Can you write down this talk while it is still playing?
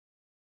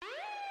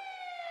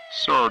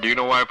Sir, do you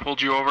know why I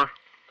pulled you over?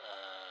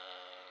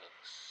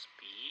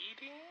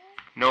 Speeding?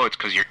 No, it's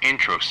because your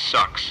intro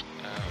sucks.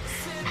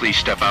 Please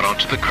step out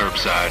onto the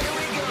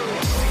curbside.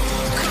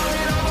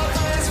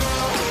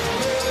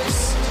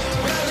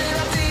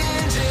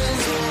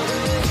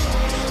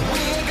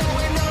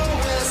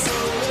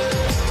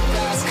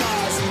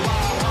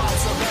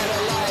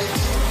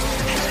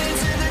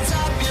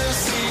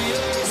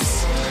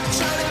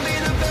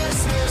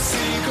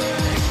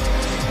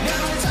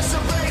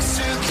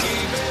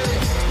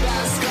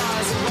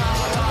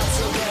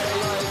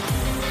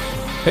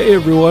 Hey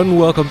everyone,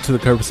 welcome to the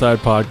Curbside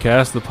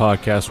Podcast, the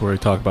podcast where we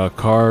talk about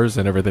cars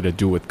and everything to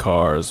do with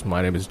cars.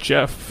 My name is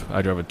Jeff.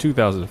 I drive a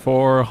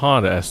 2004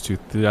 Honda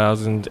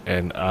S2000,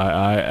 and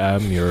I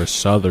am your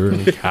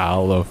Southern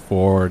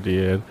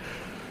Californian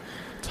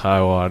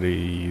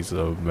Taiwanese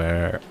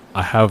American.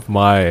 I have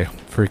my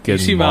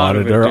freaking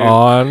monitor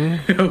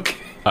on Okay.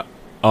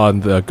 on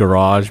the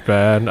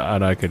GarageBand,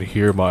 and I can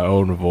hear my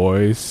own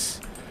voice.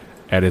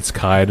 And it's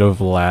kind of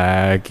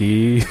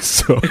laggy,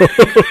 so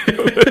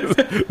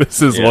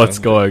this is what's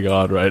going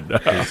on right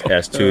now. It's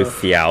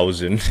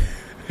S2000.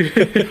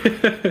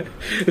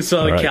 It's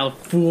all Right.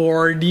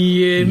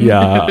 Californian.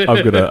 Yeah,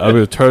 I'm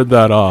gonna turn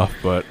that off,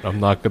 but I'm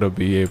not gonna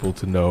be able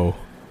to know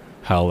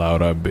how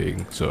loud I'm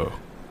being. So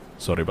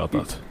sorry about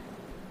that.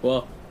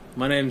 Well,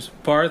 my name's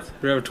Parth.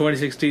 We have a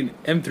 2016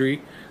 M3,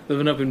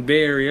 living up in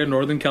Bay Area,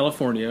 Northern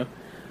California.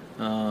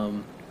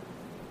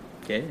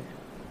 Okay.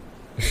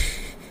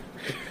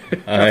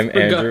 I'm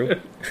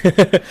Andrew.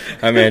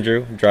 I'm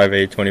Andrew. Drive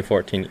a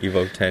 2014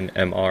 Evo 10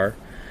 MR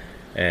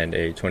and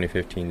a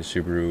 2015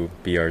 Subaru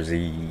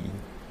BRZ.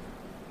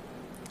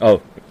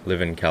 Oh,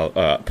 live in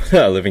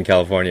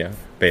California,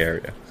 Bay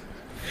Area.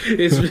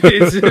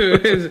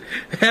 It's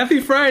happy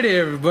Friday,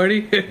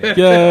 everybody.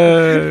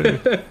 Yay!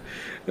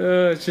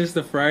 It's just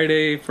the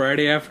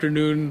Friday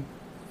afternoon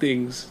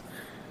things.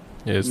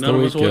 Yeah, it's None the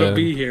of us want to weekend.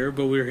 be here,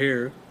 but we're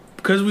here.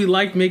 Because we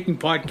like making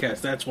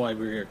podcasts, that's why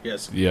we're here.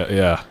 Yes.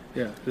 Yeah.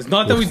 Yeah. It's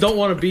not that we don't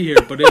want to be here,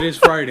 but it is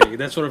Friday.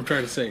 That's what I'm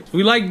trying to say.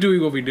 We like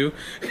doing what we do.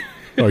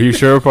 Are you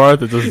sure,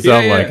 Parth? It doesn't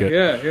sound like it.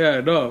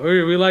 Yeah. No,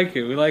 we like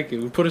it. We like it.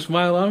 We put a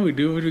smile on. We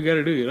do what we got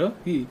to do, you know?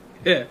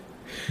 Yeah.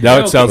 Now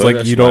Yeah, it sounds okay.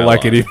 like you don't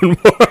like it even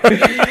more.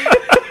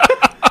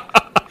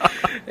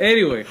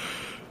 Anyway,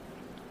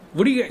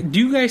 what do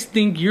you guys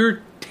think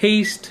your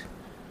taste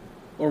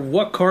or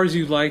what cars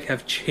you like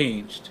have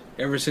changed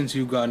ever since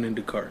you've gotten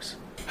into cars?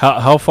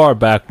 How far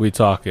back we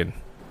talking?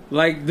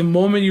 Like the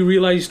moment you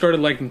realize you started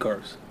liking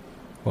cars.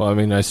 Well, I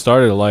mean, I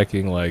started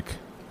liking, like,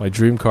 my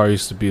dream car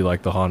used to be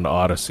like the Honda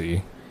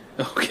Odyssey.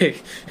 Okay.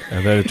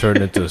 And then it turned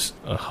into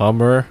a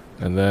Hummer,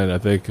 and then I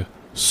think a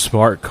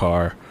smart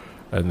car,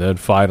 and then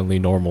finally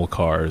normal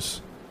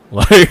cars.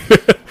 Like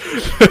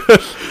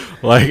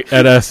like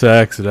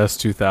NSX and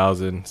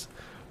S2000s.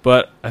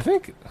 But I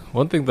think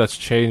one thing that's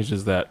changed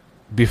is that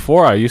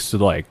before I used to,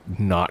 like,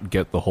 not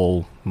get the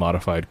whole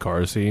modified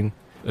car scene,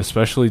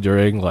 especially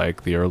during,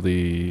 like, the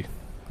early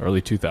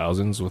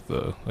 2000s with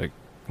the, like,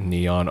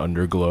 neon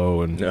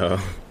underglow and No.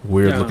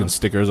 weird Yeah. looking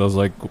stickers. I was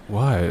like,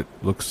 why? It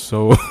looks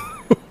so...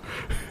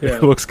 Yeah.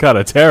 It looks kind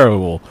of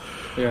terrible.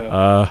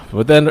 Yeah.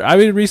 But then, I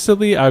mean,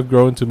 recently I've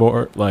grown to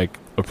more, like,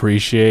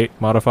 appreciate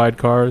modified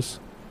cars,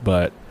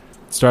 but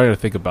starting to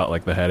think about,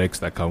 like, the headaches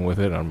that come with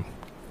it. I'm,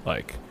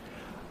 like,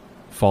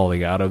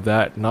 falling out of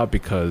that, not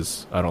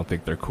because I don't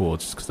think they're cool,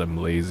 just because I'm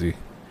lazy.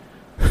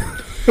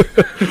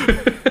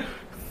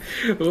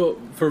 Well,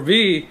 for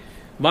me,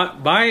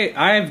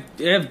 I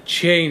have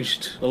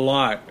changed a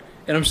lot,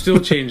 and I'm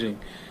still changing.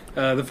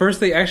 The first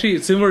thing, actually,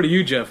 it's similar to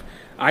you, Jeff.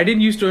 I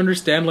didn't used to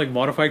understand like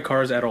modified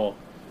cars at all.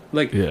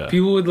 Like Yeah.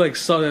 people would like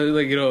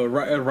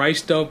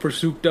riced up or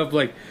souped up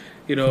like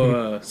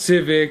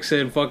Civics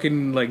and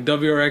fucking like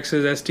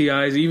WRXs,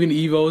 STIs, even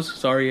Evos.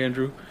 Sorry,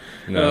 Andrew.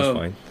 No, it's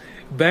fine.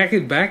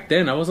 Back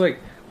then, I was like,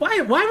 why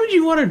would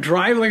you want to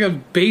drive like a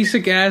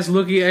basic ass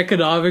looking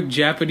economic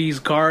Japanese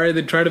car and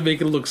then try to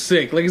make it look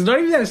sick? Like, it's not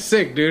even that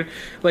sick, dude.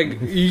 Like,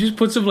 you just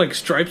put some like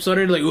stripes on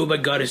it, like, oh my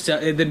god,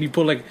 and then you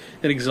put like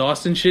an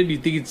exhaust and shit, and you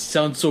think it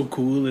sounds so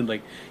cool and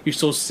like you're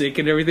so sick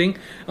and everything.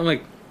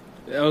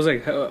 I was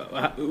like,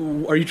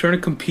 are you trying to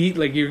compete?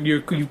 Like,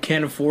 you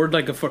can't afford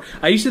like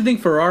I used to think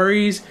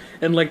Ferraris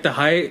and like the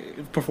high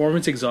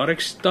performance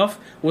exotic stuff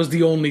was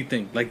the only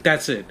thing. Like,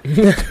 that's it.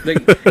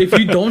 Like, if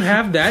you don't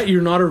have that,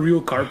 you're not a real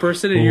car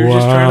person, and you're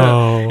just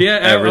trying to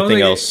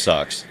Everything else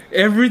sucks.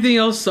 Everything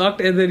else sucked,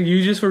 and then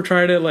you just were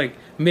trying to like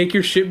make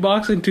your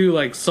shitbox into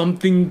like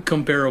something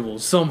comparable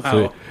somehow.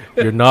 So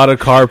you're not a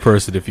car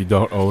person if you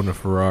don't own a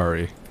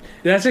Ferrari.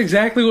 That's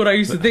exactly what I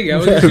used to think. I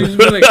was just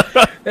be like,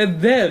 and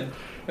then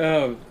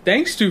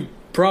thanks to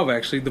Prob,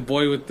 actually, the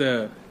boy with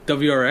the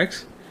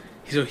WRX.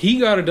 So he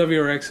got a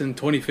WRX in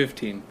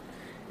 2015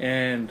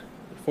 and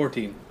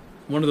 14,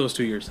 one of those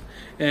 2 years,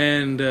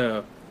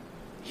 and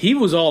he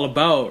was all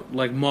about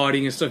like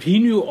modding and stuff. He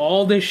knew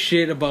all this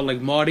shit about like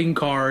modding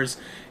cars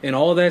and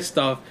all that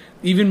stuff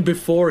even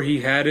before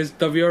he had his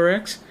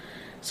WRX.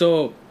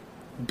 So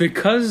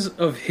because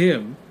of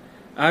him,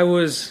 I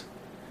was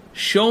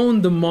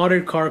shown the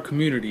modded car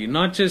community,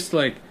 not just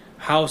like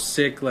how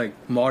sick like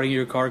modding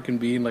your car can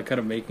be and like kind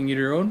of making it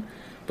your own,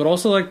 but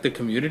also like the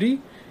community.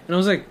 And I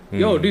was like,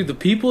 yo, dude, the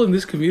people in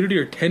this community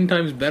are 10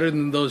 times better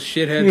than those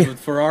shitheads with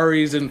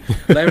Ferraris and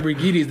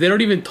Lamborghinis. They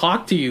don't even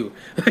talk to you.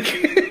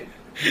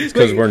 It's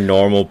because we're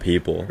normal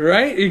people.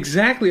 Right?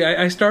 Exactly.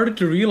 I started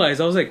to realize,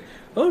 I was like,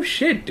 oh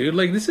shit, dude,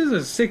 like this is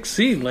a sick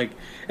scene. Like,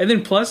 and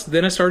then plus,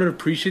 then I started to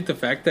appreciate the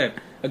fact that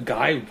a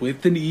guy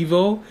with an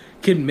Evo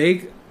can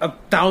make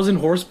 1,000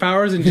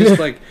 horsepowers and just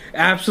like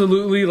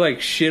absolutely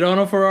like shit on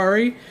a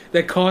Ferrari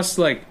that costs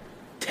like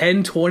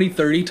 10, 20,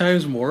 30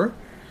 times more.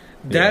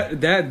 That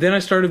then I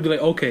started to be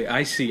like, okay,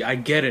 I see, I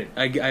get it,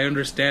 I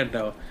understand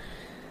now.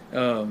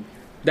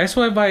 That's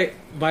why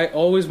by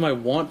always my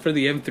want for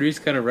the M3 is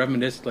kind of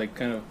reminiscent, like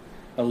kind of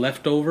a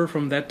leftover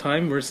from that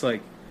time where it's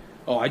like,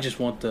 oh, I just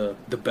want the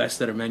best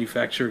that a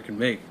manufacturer can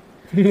make.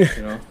 You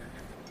know.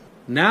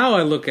 Now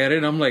I look at it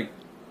and I'm like,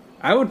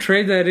 I would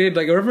trade that in.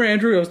 Like, remember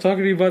Andrew? I was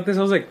talking to you about this.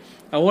 I was like,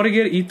 I want to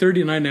get an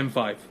E39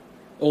 M5,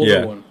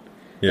 older one,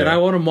 and I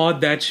want to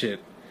mod that shit.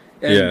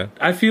 And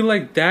I feel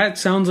like that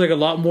sounds like a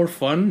lot more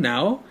fun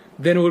now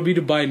than it would be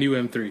to buy a new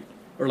M3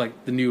 or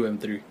like the new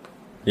M3.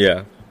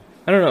 Yeah,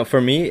 I don't know.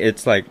 For me,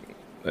 it's like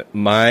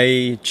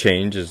my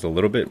change is a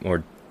little bit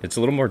more. It's a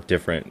little more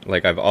different.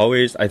 Like I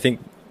think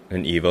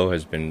an Evo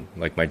has been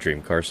like my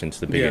dream car since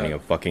the beginning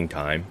of fucking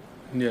time.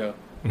 Yeah.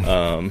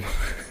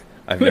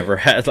 I've never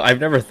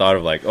thought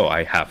of like, oh,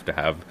 I have to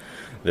have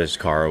this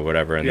car or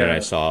whatever. And then I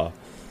saw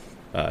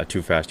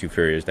Too Fast, Too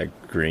Furious,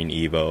 that green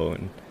Evo,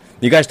 and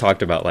you guys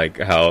talked about like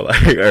how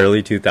like,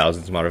 early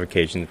 2000s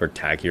modifications were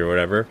tacky or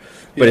whatever,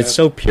 but it's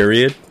so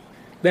period.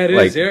 That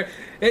is, like,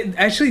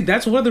 actually,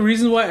 that's one of the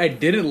reasons why I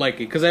didn't like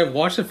it, because I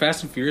watched the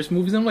Fast and Furious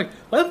movies, and I'm like,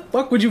 why the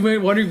fuck would you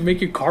want to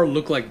make your car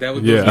look like that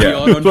with those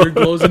neon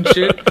underglows and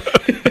shit?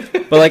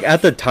 But like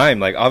at the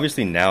time, like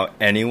obviously now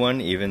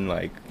anyone in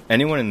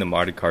the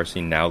modded car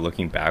scene now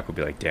looking back would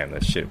be like, damn,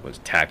 that shit was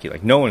tacky.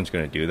 Like no one's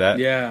gonna do that.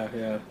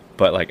 Yeah.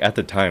 But like at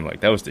the time, like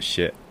that was the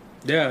shit.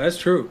 Yeah, that's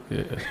true.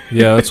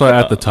 Yeah, that's why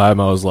at the time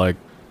I was like,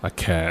 I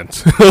can't.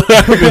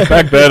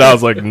 Back then I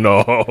was like,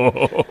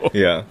 no.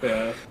 Yeah.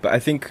 But I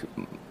think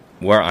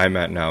where I'm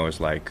at now is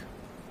like,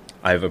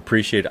 I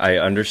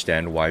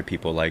understand why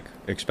people like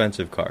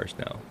expensive cars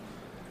now.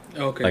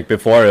 Okay. Like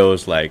before it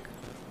was like,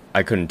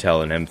 I couldn't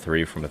tell an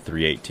M3 from a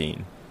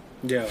 318.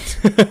 Yeah.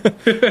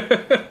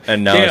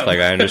 And now it's like,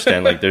 I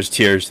understand like there's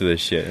tiers to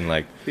this shit, and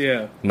like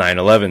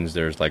 911s,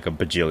 there's like a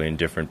bajillion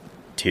different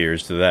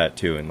tiers to that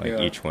too, and like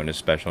each one is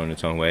special in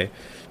its own way.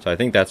 So I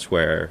think that's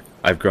where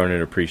I've grown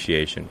an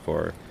appreciation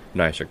for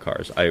nicer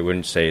cars. I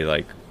wouldn't say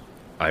like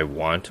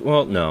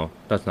well, no,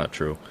 that's not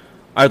true.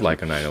 I'd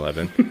like a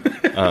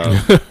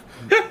 911.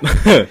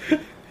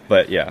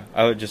 But yeah,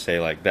 I would just say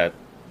like that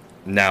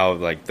now,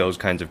 like those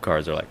kinds of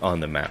cars are like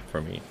on the map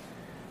for me.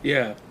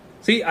 Yeah.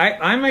 See,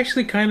 I'm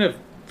actually kind of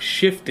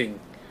shifting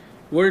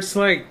where it's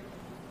like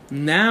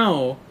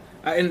now,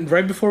 and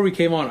right before we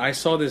came on, I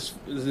saw this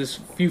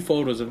few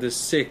photos of this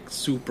sick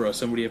Supra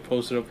somebody had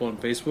posted up on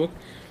Facebook.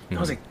 And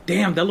I was like,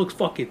 damn, that looks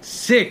fucking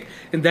sick.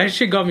 And that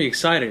shit got me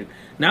excited.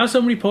 Now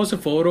somebody posts a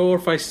photo, or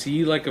if I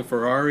see like a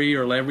Ferrari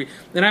or Lamborghini,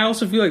 and I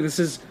also feel like this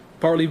is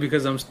partly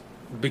because I'm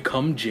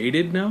become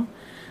jaded now.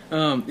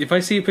 If I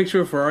see a picture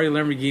of Ferrari or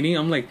Lamborghini,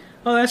 I'm like,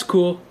 oh, that's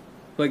cool.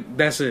 Like,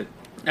 that's it.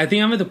 I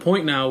think I'm at the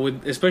point now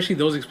with especially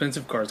those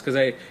expensive cars, because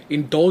I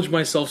indulge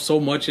myself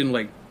so much in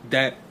like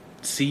that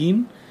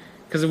scene,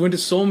 because I went to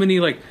so many,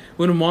 like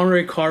went to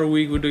Monterey Car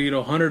Week, would do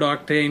 100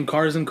 octane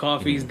cars and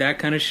coffees, that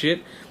kind of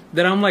shit,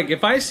 that I'm like,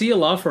 if I see a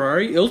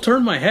LaFerrari, it'll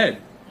turn my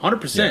head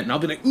 100%, and I'll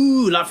be like,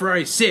 ooh,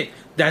 LaFerrari, sick.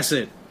 That's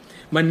it.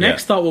 My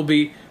next thought will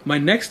be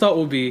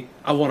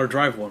I want to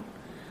drive one.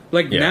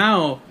 Like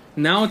now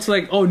it's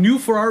like, oh, new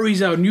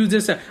Ferrari's out, new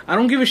this, that. I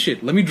don't give a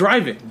shit. Let me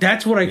drive it.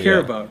 That's what I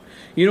care about.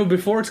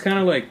 Before it's kind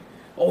of like,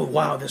 oh,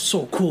 wow, that's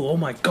so cool. Oh,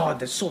 my God,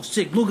 that's so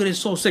sick. Look at it,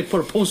 so sick. Put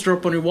a poster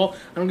up on your wall.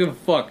 I don't give a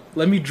fuck.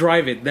 Let me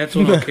drive it. That's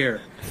what I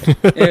care.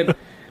 And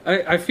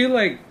I feel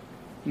like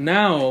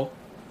now,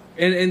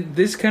 and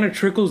this kind of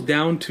trickles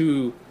down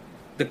to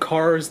the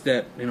cars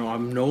that,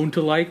 I'm known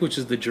to like, which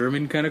is the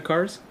German kind of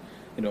cars.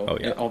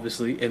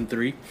 Obviously,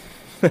 M3.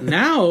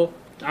 Now,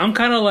 I'm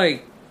kind of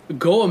like,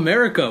 go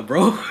America,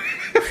 bro.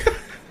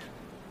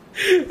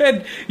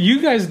 And you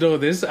guys know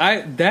this.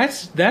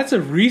 That's a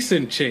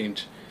recent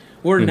change.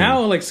 Where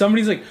now, like,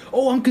 somebody's like,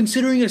 oh, I'm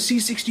considering a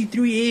C63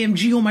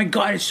 AMG. Oh my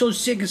God, it's so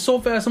sick, it's so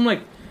fast. I'm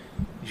like,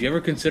 did you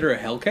ever consider a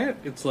Hellcat?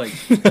 It's like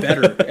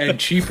better and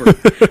cheaper.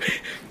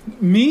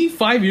 Me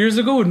 5 years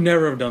ago would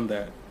never have done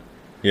that.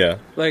 Yeah.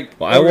 Like,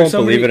 well, I won't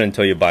believe it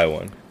until you buy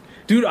one.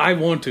 Dude, I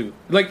want to.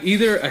 Like,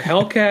 either a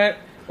Hellcat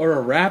or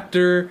a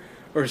Raptor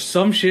or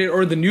some shit,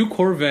 or the new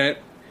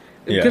Corvette.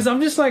 Because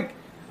I'm just like,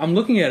 I'm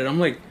looking at it, I'm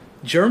like,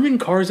 German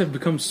cars have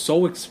become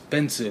so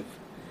expensive,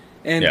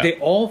 and they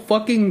all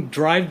fucking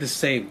drive the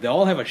same. They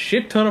all have a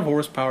shit ton of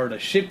horsepower and a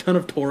shit ton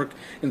of torque,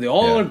 and they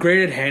all are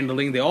great at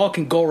handling. They all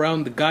can go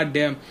around the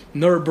goddamn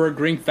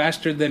Nürburgring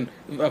faster than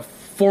a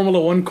Formula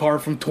 1 car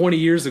from 20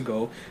 years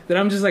ago. That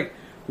I'm just like,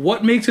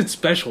 what makes it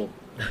special?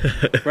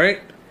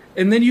 right?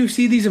 And then you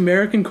see these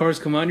American cars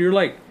come out, and you're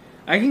like,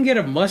 I can get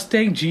a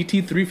Mustang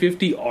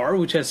GT350R,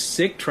 which has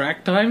sick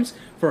track times,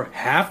 for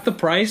half the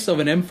price of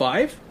an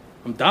M5?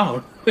 I'm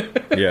down.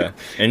 Yeah,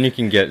 and you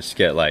can get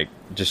like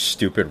just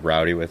stupid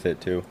rowdy with it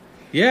too.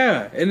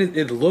 Yeah, and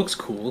it looks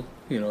cool,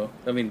 you know.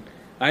 I mean,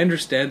 I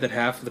understand that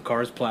half of the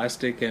car is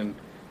plastic, and,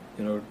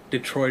 you know,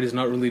 Detroit is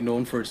not really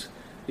known for its,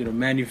 you know,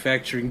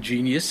 manufacturing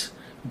genius,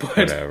 but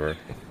Whatever.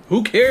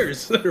 who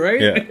cares,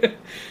 right? Yeah.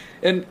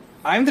 And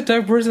I'm the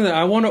type of person that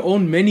I want to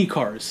own many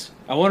cars.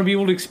 I want to be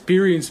able to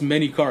experience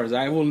many cars.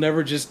 I will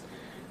never just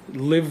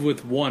live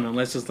with one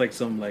unless it's like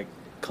some like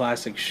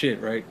classic shit,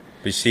 right?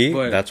 But see,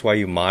 But- that's why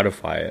you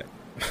modify it.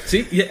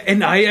 See, yeah,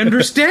 and I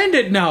understand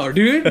it now,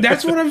 dude.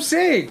 That's what I'm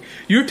saying.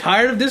 You're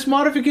tired of this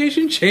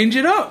modification? Change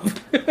it up.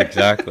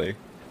 Exactly.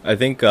 I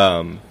think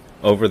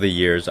over the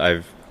years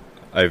I've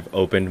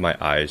opened my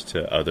eyes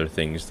to other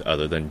things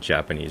other than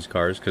Japanese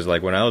cars. Because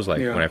like when I was like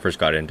Yeah. when I first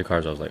got into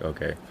cars, I was like,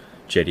 okay,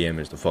 JDM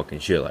is the fucking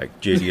shit.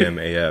 Like JDM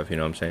AF, you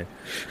know what I'm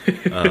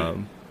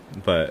saying?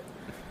 But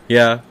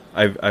yeah,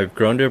 I've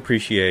grown to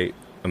appreciate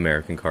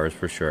American cars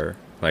for sure.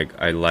 Like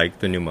I like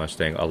the new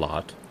Mustang a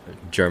lot.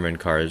 German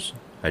cars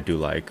I do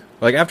like.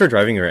 Like after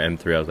driving your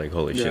M3, I was like,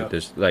 holy Yeah. shit,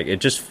 this like it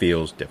just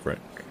feels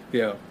different.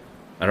 Yeah.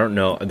 I don't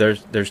know.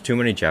 There's too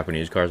many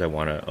Japanese cars I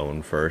want to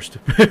own first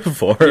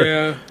before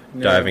Yeah.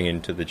 diving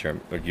into the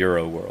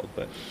Euro world.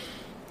 But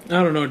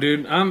I don't know,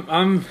 dude.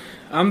 I'm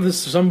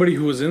somebody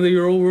who was in the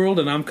Euro world,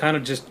 and I'm kind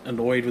of just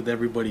annoyed with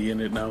everybody in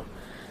it now.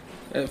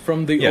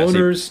 From the Yeah, see-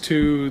 owners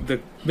to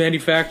the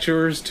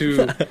manufacturers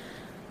to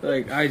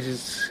like I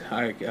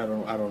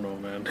don't know,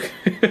 man.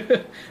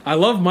 I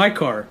love my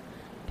car,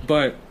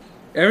 but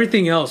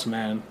everything else,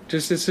 man,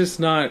 it's just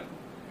not.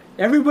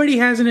 Everybody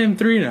has an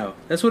M3 now.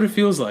 That's what it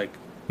feels like.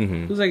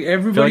 mhm. It feels like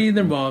everybody like- and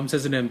their moms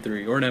has an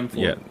M3 or an M4.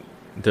 yeah,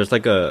 there's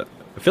like I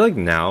feel like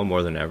now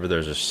more than ever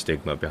there's a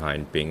stigma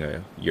behind being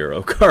a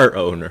Euro car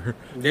owner.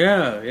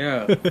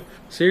 Yeah.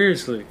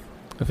 Seriously.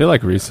 I feel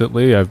like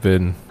recently I've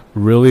been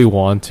really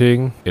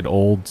wanting an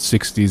old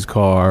 60s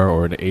car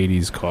or an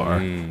 80s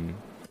car.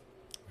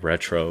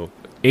 Retro.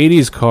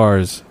 80s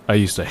cars I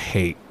used to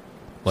hate,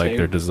 like Same.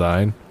 their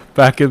design.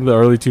 Back in the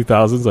early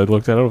 2000s, I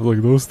looked at it, I was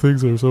like, those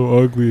things are so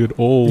ugly and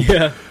old.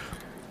 Yeah.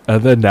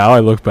 And then now I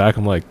look back,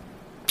 I'm like,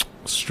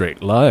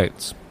 straight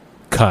lines.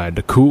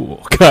 Kinda cool.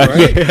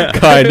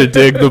 Kinda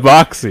dig the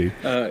boxy.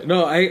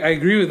 No, I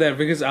agree with that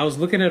because I was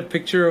looking at a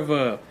picture of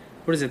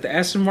what is it? The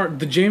Aston Martin,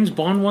 the James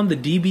Bond one, the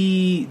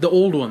DB, the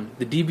old one,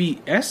 the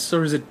DBS,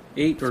 or is it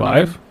 8 or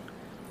 5? 9?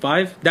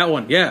 5? That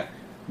one, yeah.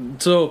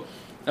 So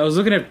I was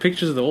looking at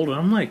pictures of the old one.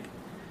 I'm like,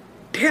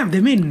 damn,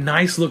 they made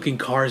nice looking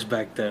cars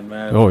back then,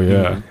 man. Oh,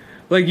 yeah.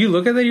 Like you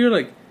look at that, you're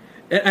like,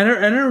 and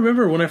I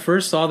remember when I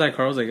first saw that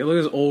car, I was like, look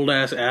at this old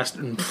ass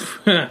Aston.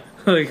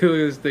 Like, look at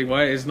this thing.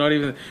 Why it's not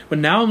even? But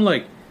now I'm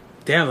like,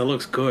 damn, that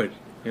looks good.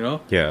 You know?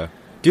 Yeah.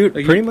 Dude,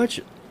 Like, pretty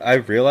much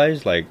I've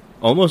realized like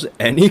almost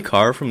any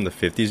car from the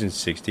 50s and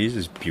 60s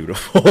is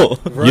beautiful.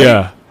 Right?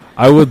 Yeah.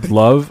 I would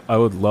love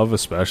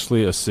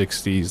especially a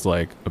 60s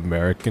like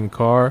American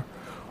car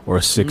or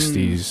a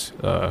 60s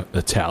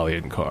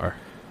Italian car.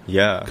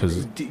 Yeah.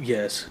 Cuz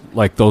Yes.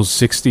 like those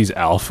 60s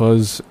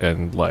Alphas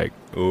and like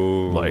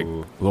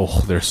Ooh.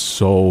 oh, they're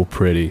so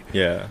pretty.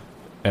 Yeah.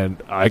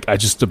 And I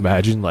just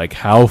imagine like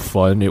how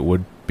fun it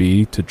would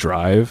be to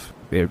drive.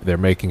 They're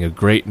making a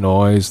great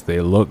noise.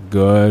 They look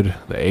good.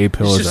 The A It's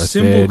pillars just are a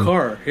simple thin.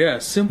 car. Yeah,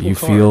 simple You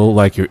car. feel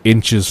like you're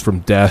inches from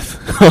death.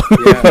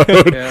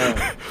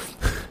 Yeah.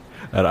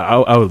 And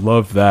I would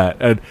love that.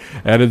 And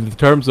in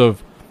terms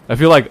of, I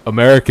feel like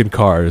American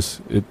cars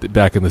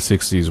back in the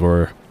 60s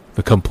were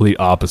the complete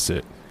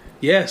opposite,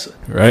 Yes.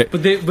 right?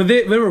 But they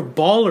were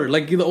baller.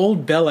 Like the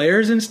old Bel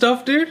Airs and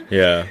stuff, dude.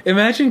 Yeah.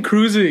 Imagine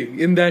cruising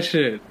in that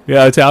shit.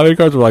 Yeah, Italian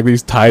cars were like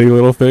these tiny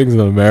little things,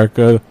 and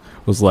America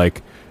was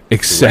like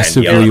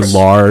excessively Grandiose.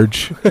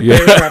 large. Yeah.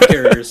 Aircraft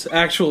carriers.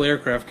 Actual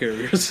aircraft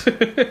carriers.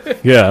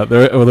 Yeah,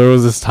 there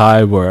was this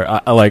time where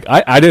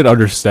I didn't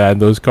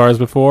understand those cars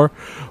before,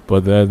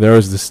 but then there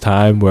was this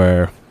time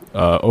where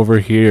over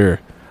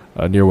here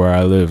near where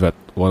I live at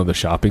one of the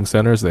shopping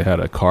centers, they had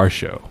a car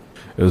show.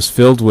 It was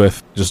filled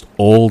with just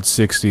old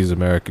 60s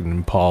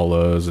American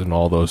Impalas and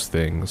all those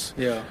things.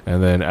 Yeah.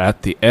 And then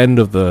at the end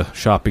of the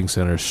shopping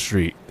center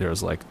street, there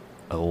was like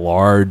a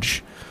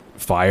large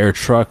fire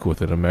truck with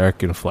an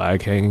American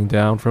flag hanging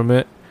down from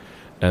it.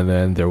 And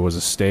then there was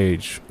a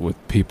stage with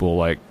people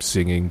like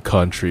singing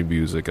country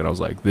music, and I was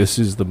like, this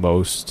is the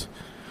most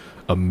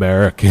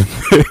American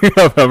thing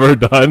I've ever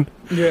done,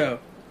 Yeah.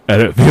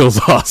 and it feels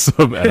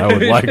awesome, and I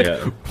would like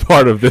Yeah.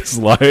 part of this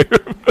life.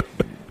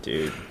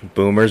 Dude,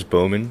 boomers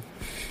booming.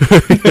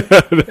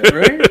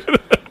 Right?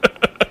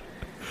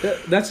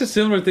 That's a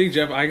similar thing,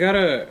 Jeff. I got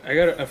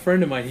a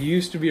friend of mine. He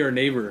used to be our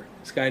neighbor.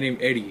 This guy named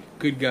Eddie.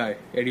 Good guy.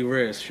 Eddie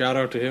Reyes. Shout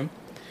out to him.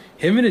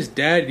 Him and his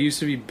dad used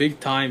to be big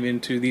time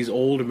into these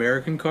old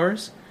American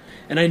cars.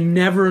 And I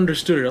never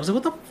understood it. I was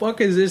like, what the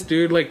fuck is this,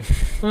 dude? Like,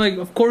 I'm like,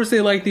 of course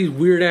they like these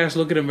weird ass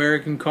looking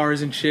American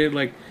cars and shit.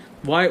 Like,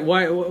 why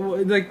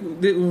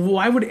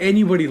would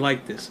anybody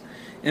like this?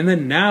 And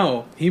then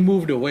now he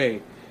moved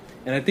away,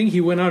 and I think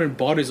he went out and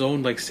bought his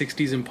own like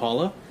 '60s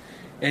Impala,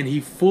 and he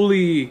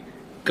fully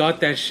got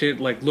that shit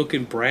like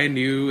looking brand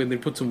new, and they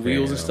put some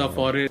wheels and stuff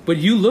on it. But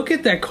you look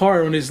at that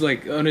car on his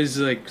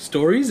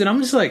stories, and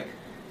I'm just like,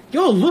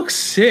 yo, it looks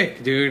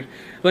sick, dude.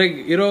 Like,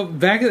 you know,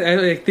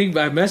 I think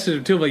I messaged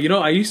him too. Like, you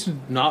know, I used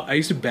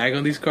to bag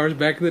on these cars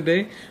back in the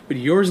day, but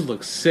yours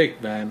looks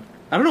sick, man.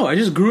 I don't know. I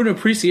just grew an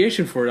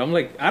appreciation for it. I'm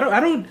like,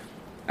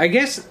 I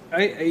guess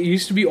I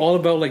used to be all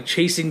about like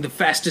chasing the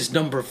fastest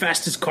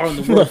car in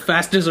the world,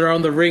 fastest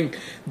around the ring.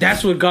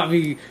 That's what got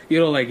me, you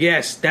know, like,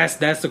 yes, that's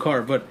the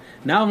car. But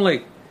now I'm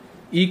like,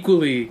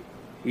 equally,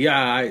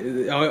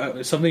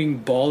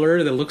 something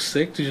baller that looks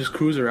sick to just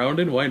cruise around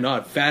in. Why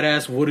not? Fat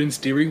ass wooden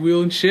steering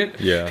wheel and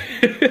shit. Yeah.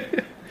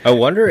 I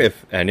wonder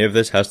if any of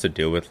this has to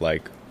do with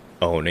like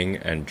owning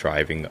and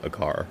driving a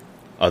car.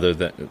 Other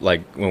than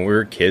like when we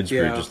were kids, we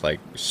were just like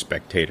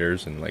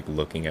spectators and like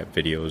looking at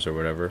videos or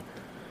whatever.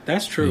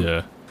 That's true.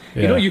 Yeah.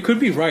 You know, you could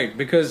be right,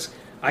 because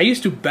I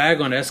used to bag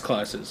on S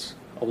classes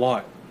a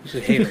lot. I used to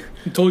hate it.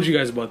 I told you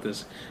guys about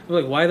this. I'm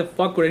like, why the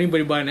fuck would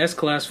anybody buy an S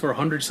class for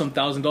 $100-some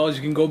thousand?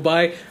 You can go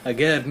buy,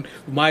 again,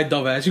 my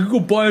dumb ass, you can go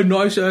buy a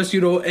nice ass,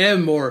 you know,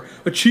 M or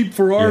a cheap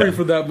Ferrari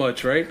for that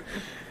much, right?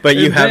 But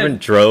you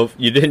didn't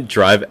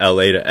drive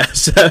LA to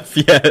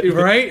SF yet.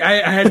 Right?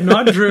 I had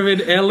not driven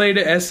LA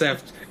to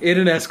SF in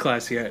an S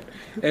class yet.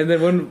 And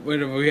then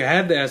when we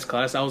had the S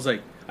class, I was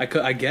like,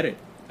 I get it.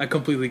 I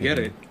completely get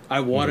it.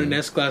 I want an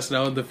S class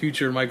now in the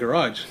future in my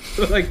garage.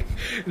 Like,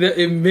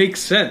 it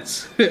makes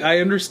sense. I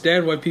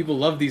understand why people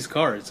love these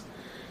cars.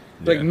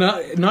 Like,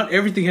 not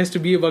everything has to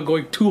be about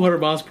going 200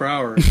 miles per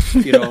hour,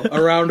 you know,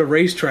 around a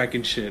racetrack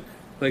and shit.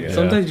 Like,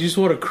 sometimes you just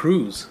want to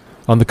cruise.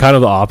 On the kind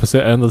of the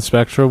opposite end of the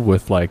spectrum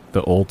with like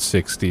the old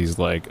 60s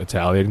like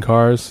Italian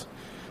cars,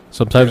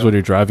 sometimes when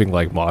you're driving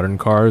like modern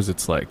cars,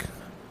 it's like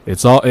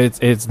it's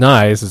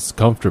nice, it's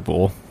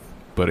comfortable,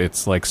 but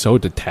it's like so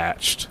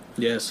detached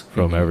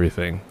from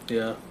everything.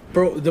 Yeah.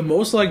 Bro, the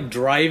most like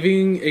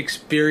driving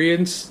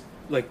experience,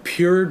 like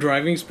pure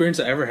driving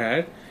experience I ever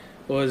had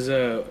was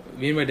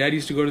me and my dad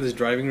used to go to this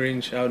driving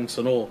range out in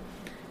Sonol,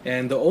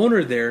 and the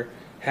owner there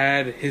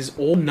had his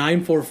old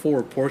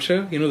 944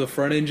 Porsche, you know, the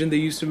front engine they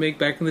used to make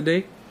back in the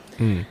day.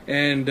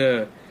 And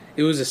it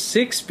was a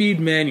 6-speed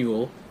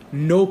manual,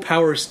 no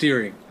power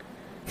steering.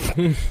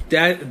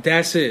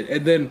 That's it.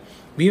 And then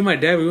me and my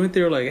dad, we went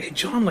there like, hey,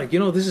 John, like, you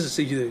know, this is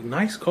a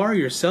nice car,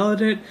 you're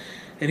selling it.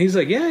 And he's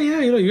like, yeah,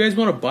 you know, you guys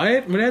want to buy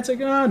it? My dad's like,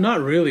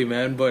 not really,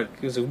 man, but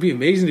it would be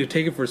amazing to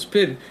take it for a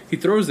spin. He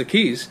throws the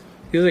keys.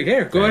 He's like,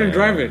 here, go ahead and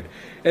drive it.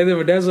 And then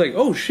my dad's like,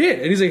 oh, shit.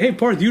 And he's like, hey,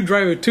 Parth, you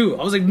drive it too.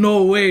 I was like,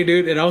 no way,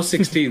 dude. And I was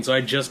 16, so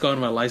I just got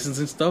my license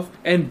and stuff.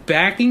 And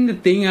backing the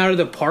thing out of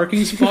the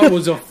parking spot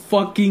was a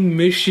fucking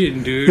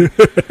mission, dude.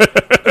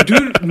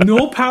 Dude,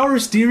 no power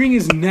steering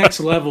is next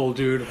level,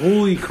 dude.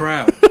 Holy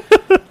crap.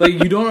 Like,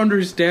 you don't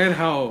understand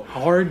how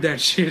hard that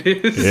shit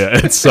is. Yeah,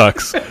 it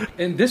sucks.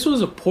 And this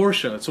was a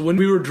Porsche. So when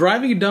we were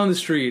driving it down the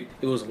street,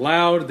 it was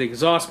loud, the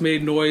exhaust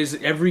made noise,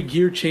 every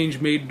gear change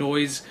made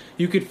noise.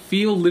 You could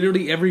feel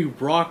literally every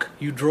rock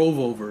you drove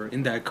over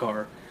in that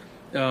car.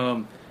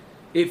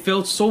 It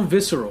felt so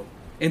visceral.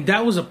 And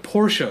that was a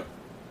Porsche.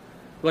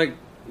 Like,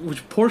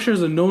 which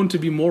Porsches are known to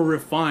be more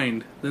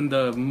refined than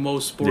the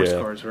most sports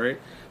cars, right?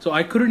 So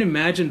I couldn't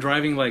imagine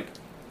driving like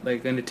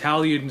an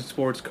Italian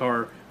sports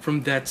car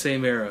from that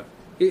same era.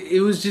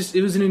 It was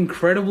an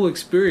incredible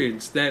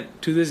experience that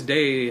to this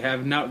day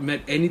have not met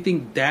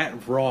anything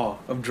that raw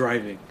of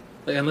driving.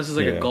 Like, unless it's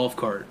like a golf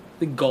cart. I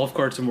think golf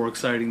carts are more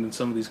exciting than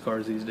some of these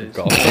cars these days.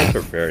 Golf carts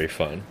are very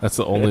fun. That's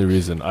the only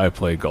reason I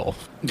play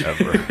golf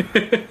ever.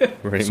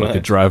 So I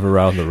could drive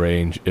around the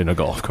range in a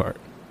golf cart.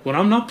 When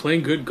I'm not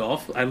playing good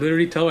golf, I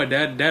literally tell my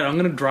dad, I'm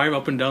going to drive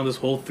up and down this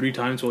hole 3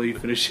 times while you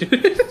finish it.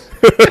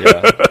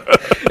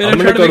 And I'm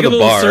trying to make a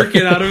little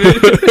circuit out of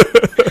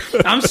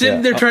it. I'm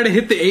sitting there trying to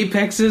hit the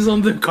apexes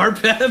on the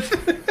cart path.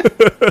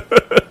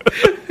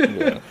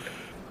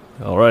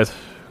 All right.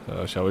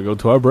 Shall we go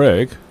to our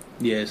break?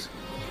 Yes.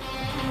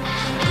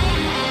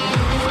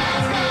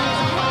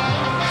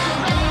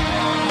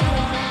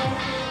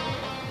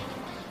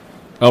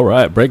 All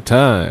right, break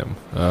time.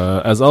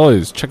 As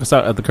always, check us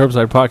out at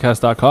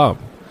thecurbsidepodcast.com,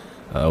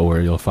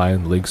 where you'll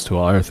find links to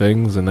all our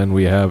things, and then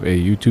we have a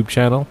YouTube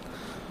channel.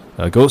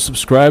 Go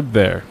subscribe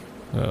there.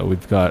 We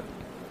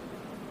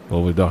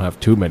don't have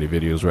too many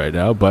videos right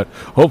now, but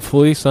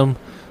hopefully some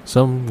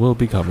will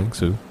be coming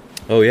soon.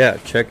 Oh yeah,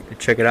 check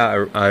it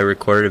out. I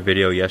recorded a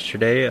video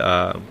yesterday.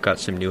 Got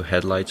some new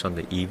headlights on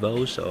the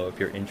Evo, so if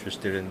you're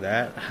interested in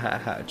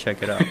that,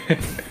 check it out.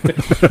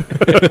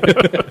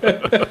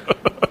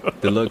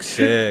 They look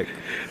sick.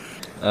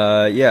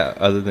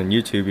 Other than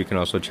YouTube, you can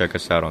also check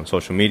us out on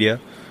social media.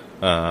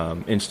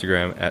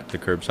 Instagram at The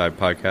Curbside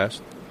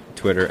Podcast,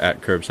 Twitter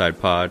at Curbside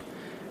Pod,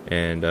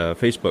 and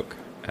Facebook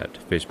at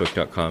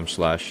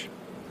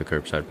facebook.com/The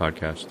Curbside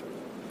Podcast.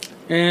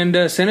 And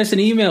send us an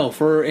email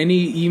for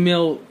any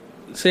email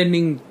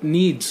sending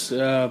needs.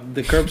 The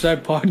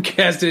Curbside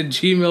Podcast at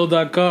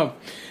gmail.com.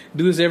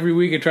 Do this every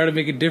week and try to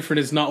make it different.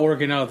 It's not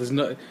working out.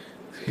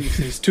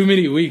 It's too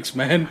many weeks,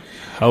 man.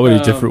 How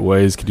many different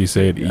ways can you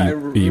say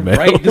an email?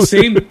 Right, the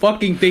same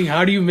fucking thing.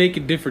 How do you make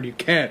it different? You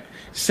can't.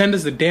 Send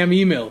us the damn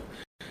email.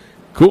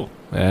 Cool.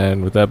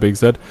 And with that being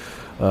said,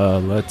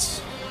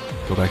 let's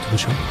go back to the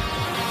show.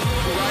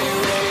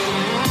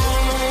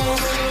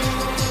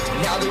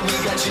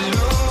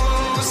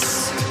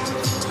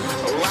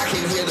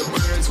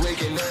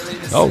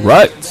 All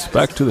right,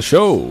 back to the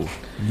show.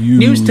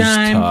 News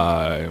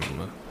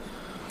time.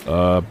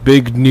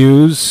 Big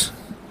news.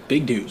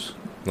 Big news.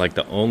 Like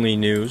the only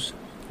news.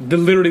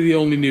 Literally the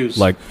only news.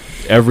 Like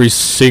every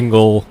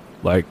single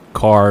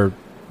car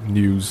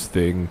news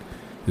thing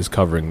is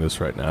covering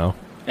this right now.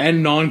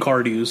 And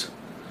non-car news.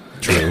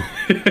 True.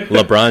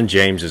 LeBron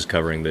James is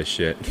covering this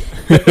shit.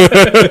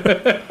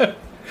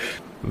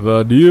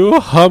 The new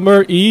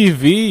Hummer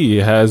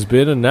EV has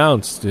been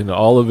announced in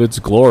all of its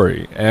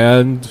glory,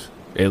 and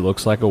it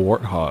looks like a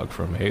warthog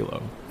from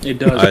Halo. It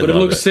does, but it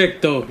looks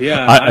sick though.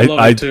 Yeah, I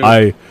love it too.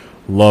 I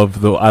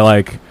love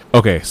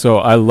so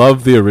I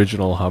love the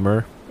original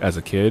Hummer as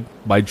a kid.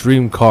 My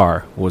dream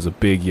car was a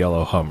big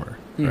yellow Hummer,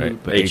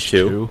 right? The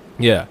H2.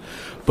 Yeah.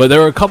 But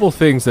there were a couple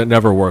things that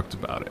never worked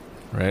about it,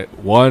 right?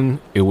 One,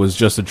 it was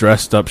just a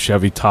dressed up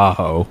Chevy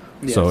Tahoe,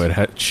 so it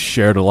had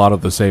shared a lot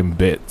of the same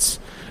bits,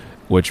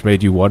 which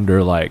made you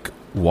wonder,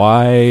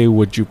 why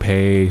would you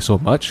pay so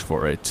much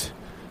for it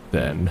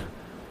then?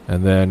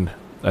 And then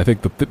I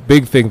think the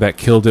big thing that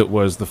killed it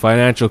was the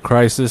financial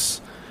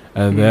crisis,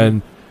 and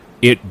then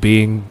it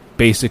being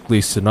basically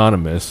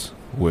synonymous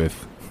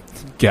with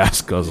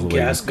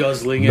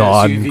gas-guzzling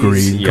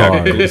non-green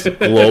cars.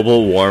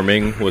 Global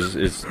warming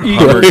is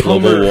Hummer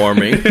global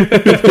warming.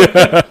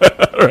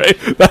 Right?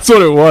 That's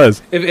what it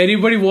was. If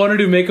anybody wanted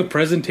to make a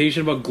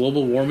presentation about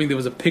global warming, there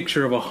was a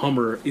picture of a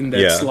Hummer in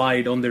that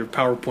slide on their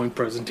PowerPoint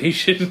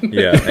presentation.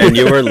 Yeah, and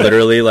you were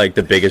literally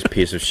the biggest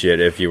piece of shit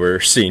if you were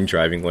seen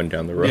driving one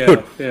down the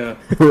road. Yeah.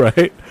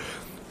 Right?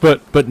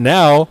 But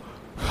now,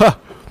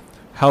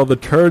 how the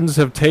turns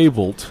have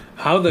tabled.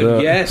 How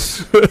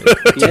yes.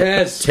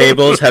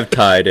 Tables have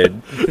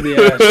tided.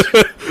 Yes.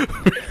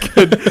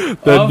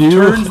 The new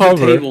turns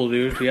Hummer the table,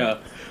 dude. Yeah.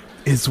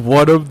 is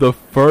one of the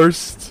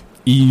first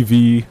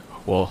EV.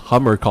 Well,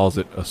 Hummer calls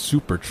it a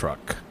super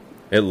truck.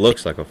 It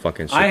looks like a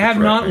fucking super I have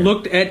truck, not man.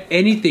 looked at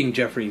anything,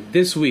 Jeffrey,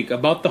 this week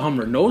about the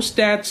Hummer. No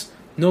stats,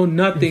 no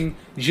nothing,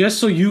 just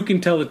so you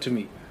can tell it to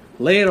me.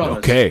 Lay it on us.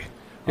 Okay.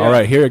 Yeah. All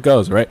right, here it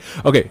goes, right?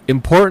 Okay,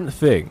 important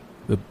thing.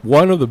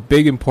 One of the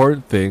big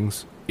important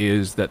things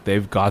is that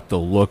they've got the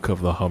look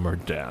of the Hummer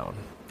down.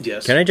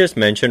 Yes. Can I just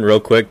mention real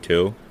quick,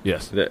 too?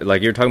 Yes.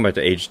 That, you're talking about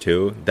the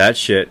H2. That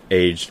shit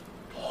aged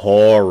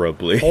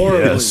horribly.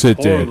 Yes, it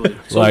did.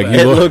 So Like, bad.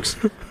 It looks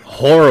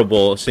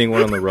horrible seeing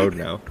one on the road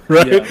now.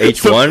 Right? Yeah.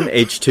 H1,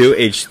 H2,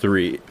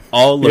 H3.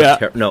 All look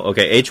Yeah. no,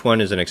 okay,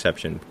 H1 is an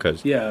exception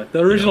because Yeah, the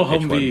original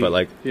H1, Humvee.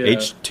 but yeah.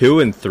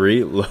 H2 and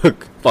 3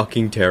 look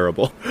fucking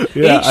terrible.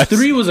 Yeah,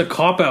 H3 was a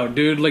cop-out,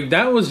 dude.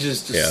 That was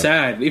just Yeah.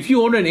 sad. If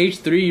you owned an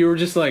H3, you were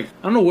just I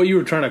don't know what you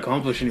were trying to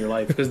accomplish in your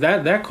life. Because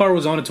that car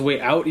was on its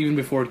way out even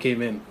before it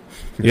came in.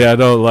 Yeah,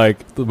 no,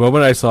 the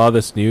moment I saw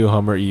this new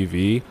Hummer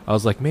EV, I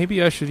was like,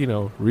 maybe I should,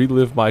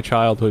 relive my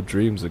childhood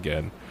dreams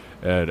again.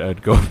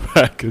 And go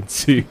back and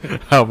see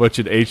how much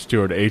an H2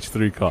 or an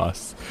H3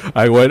 costs.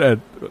 I went and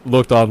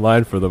looked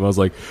online for them. I was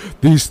like,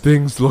 these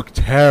things look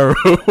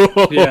terrible.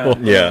 Yeah.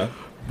 Yeah.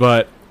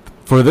 But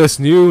for this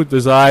new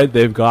design,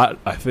 it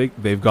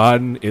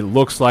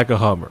looks like a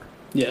Hummer.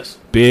 Yes.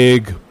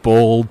 Big,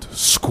 bold,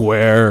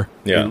 square.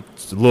 Yeah.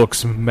 It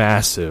looks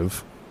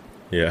massive.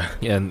 Yeah.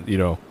 And,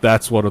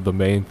 that's one of the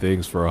main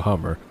things for a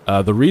Hummer.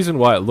 The reason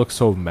why it looks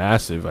so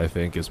massive, I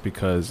think, is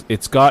because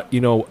it's got, a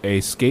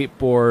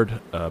skateboard,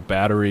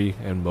 battery,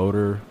 and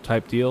motor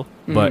type deal.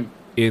 Mm-hmm. But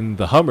in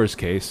the Hummer's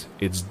case,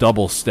 it's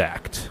double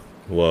stacked.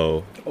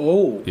 Whoa.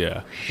 Oh.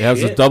 Yeah. It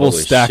has a Shit. double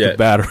Holy stack shit. of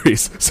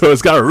batteries. So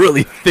it's got a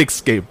really thick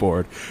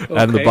skateboard.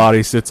 And the Okay.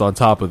 body sits on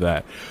top of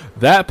that.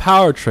 That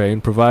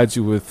powertrain provides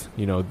you with,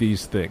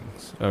 these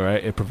things. All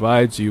right? It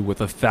provides you with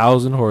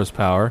 1,000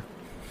 horsepower.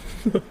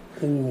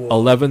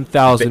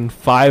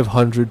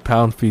 11,500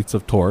 pound-feet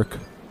of torque.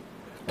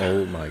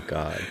 Oh my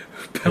god.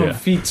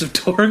 Pound-feet of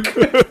torque.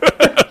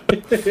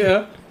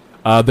 Yeah.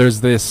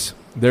 There's this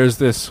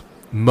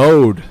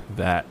mode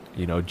that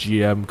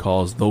GM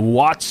calls the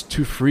Watts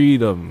to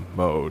Freedom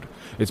mode.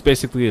 It's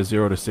basically a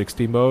 0 to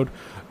 60 mode.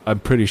 I'm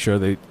pretty sure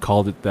they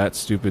called it that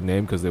stupid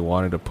name because they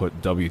wanted to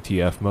put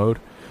WTF mode.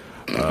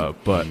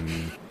 But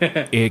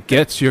it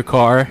gets your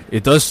car,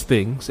 it does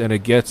things, and it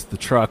gets the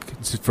truck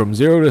from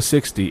 0 to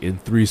 60 in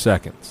 3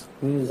 seconds.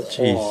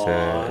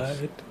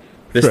 Jesus.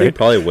 This Right. thing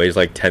probably weighs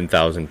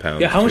 10,000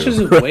 pounds. Yeah, how much too. does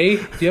it weigh?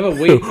 Do you have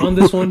a weight on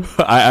this one?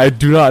 I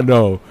do not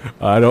know.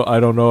 I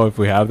don't know if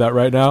we have that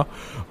right now.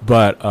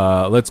 But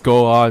let's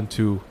go on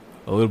to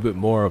a little bit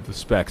more of the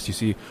specs. You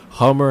see,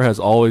 Hummer has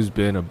always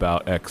been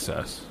about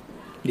excess.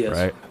 Yes.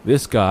 Right?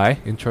 This guy,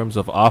 in terms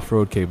of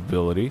off-road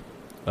capability,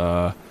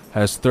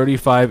 has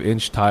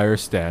 35-inch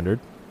tires standard,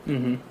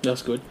 Mm-hmm.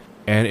 That's good.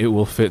 and it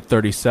will fit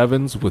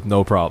 37s with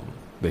no problem.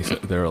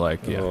 They're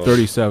like, yeah, Oh.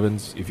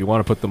 37s. If you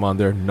want to put them on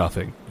there,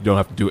 nothing. You don't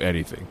have to do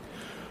anything.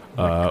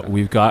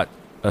 We've got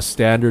a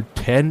standard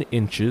 10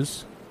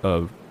 inches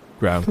of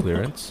ground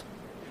clearance.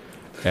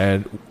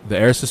 And the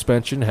air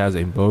suspension has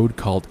a mode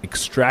called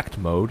extract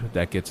mode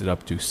that gets it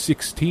up to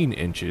 16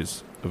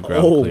 inches of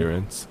ground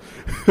clearance.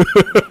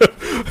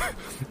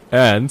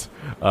 And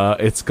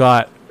it's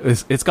got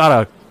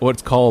a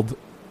what's called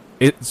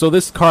it. So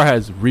this car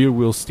has rear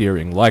wheel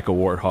steering like a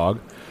Warthog,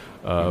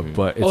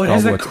 but it's it called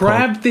has that what's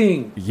crab called,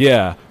 thing.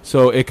 yeah.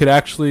 So it could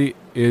actually,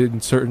 in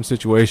certain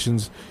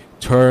situations,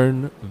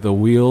 turn the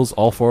wheels,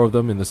 all four of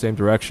them, in the same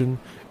direction,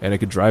 and it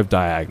could drive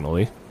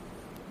diagonally.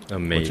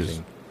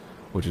 Amazing.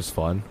 Which is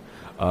fun.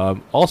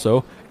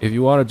 Also, if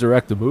you want to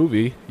direct a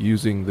movie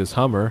using this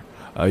Hummer,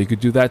 you could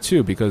do that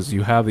too, because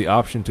you have the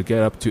option to get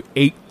up to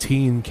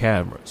 18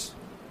 cameras.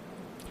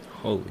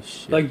 Holy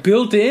shit. Like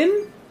built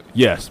in?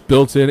 Yes,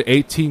 built-in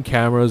 18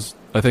 cameras.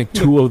 I think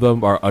 2 of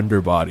them are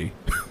underbody.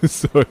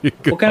 So you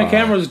could, What kind of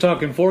cameras are we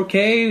talking?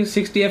 4K,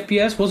 60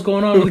 FPS? What's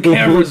going on with the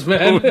cameras,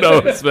 man? Who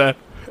knows, man?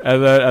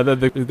 And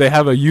then they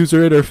have a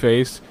user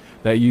interface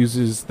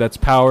that's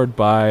powered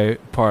by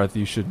Parth.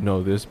 You should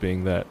know this,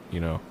 being that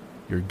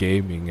you're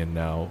gaming, and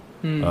now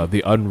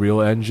the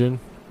Unreal Engine.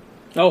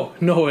 Oh,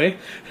 no way.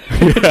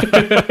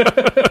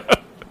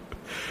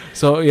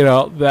 So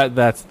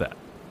that's that.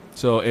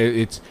 So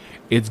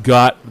it's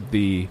got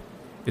the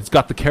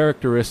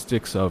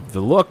characteristics of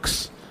the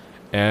looks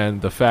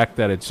and the fact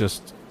that it's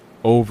just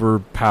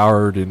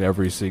overpowered in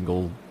every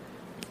single.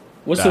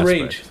 What's aspect. the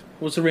range?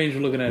 What's the range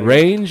we're looking at?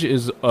 Range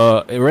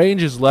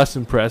is less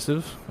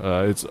impressive.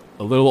 It's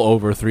a little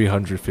over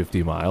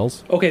 350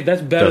 miles. Okay,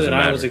 that's better Doesn't than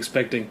I matter. was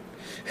expecting.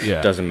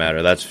 Yeah. Doesn't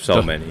matter. That's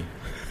so many.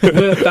 With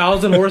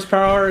 1,000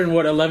 horsepower and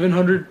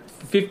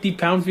 1,150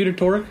 pound-feet of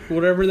torque,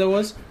 whatever that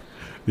was.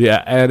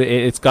 Yeah, and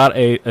it's got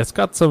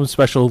some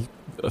special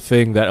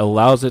thing that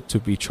allows it to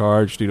be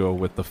charged,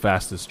 with the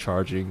fastest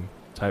charging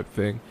type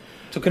thing.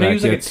 So can I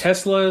use like a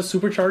Tesla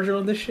supercharger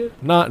on this shit?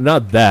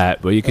 Not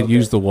that, but you can Okay.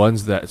 use the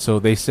ones that. So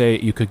they say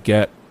you could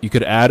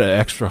add an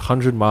extra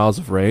 100 miles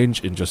of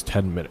range in just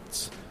 10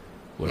 minutes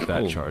with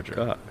that Oh, charger,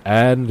 God.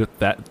 and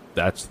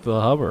that's the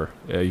Hummer.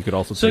 You could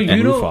also So take the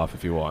you roof know- off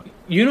if you want.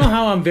 You know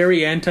how I'm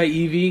very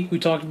anti-EV? We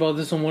talked about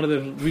this on one of the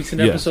recent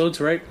Yes. episodes,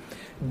 right?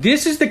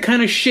 This is the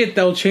kind of shit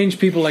that will change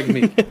people like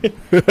me.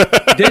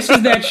 This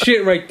is that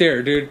shit right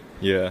there, dude.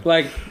 Yeah.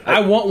 Like,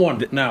 I want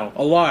one now,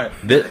 a lot.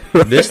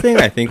 This thing,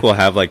 I think, will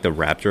have like the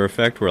Raptor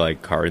effect, where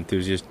like car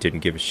enthusiasts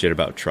didn't give a shit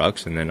about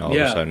trucks, and then all of a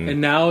Yeah, sudden, and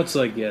now it's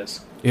like,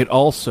 yes. It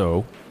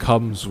also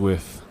comes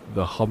with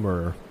the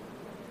Hummer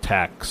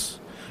tax.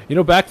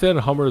 Back then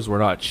Hummers were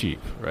not cheap,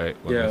 right?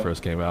 When Yeah. they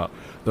first came out,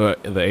 the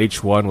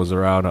H1 was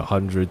around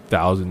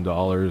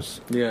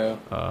 $100,000. Yeah.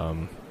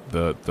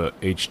 The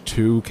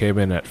H2 came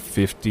in at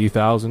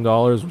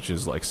 $50,000, which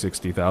is like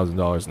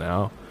 $60,000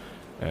 now,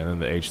 and then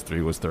the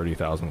H3 was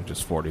 $30,000, which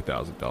is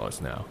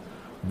 $40,000 now.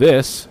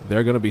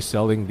 They're going to be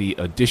selling the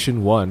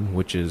Edition 1,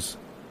 which is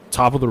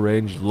top of the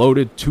range,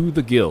 loaded to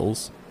the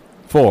gills,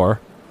 for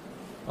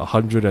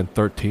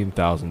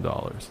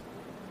 $113,000.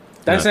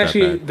 That's Not that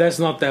actually, bad. that's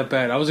not that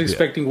bad. I was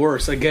expecting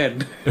worse,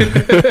 again.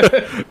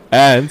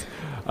 And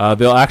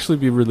they'll actually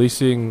be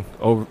releasing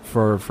over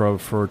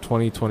for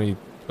 2020,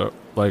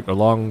 like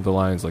along the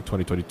lines like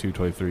 2022,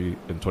 23,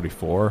 and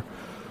 24.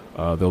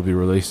 They'll be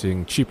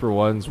releasing cheaper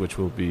ones, which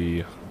will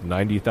be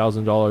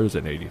 $90,000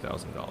 and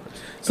 $80,000.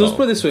 So let's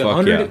put it this way. fuck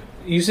 100, yeah.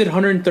 You said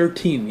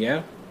 113,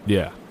 yeah?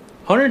 Yeah,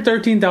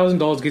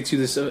 $113,000 gets you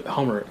this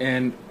Hummer.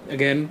 And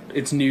again,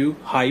 it's new,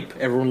 hype.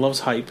 Everyone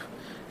loves hype.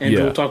 And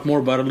Yeah. we'll talk more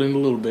about it in a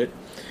little bit.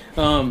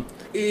 I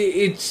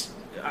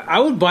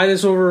would buy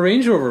this over a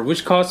Range Rover,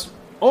 which costs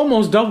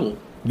almost double.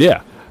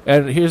 yeah.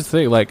 And here's the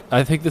thing: like,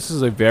 I think this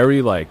is a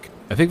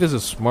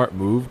smart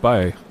move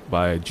by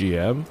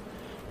GM,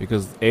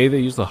 because they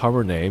use the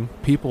Hummer name.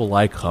 People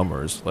like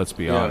Hummers. Let's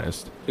be Yeah.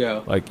 honest.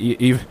 Yeah. Like,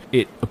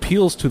 it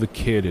appeals to the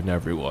kid in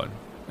everyone.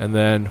 And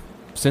then,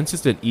 since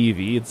it's an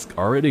EV, it's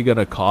already going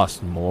to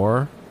cost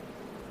more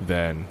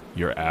than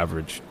your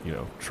average,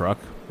 truck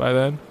by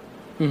then.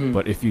 Mhm.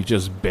 But if you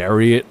just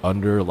bury it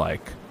under,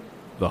 like,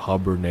 the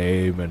Hummer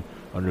name and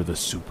under the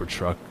super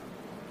truck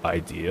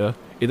idea,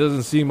 it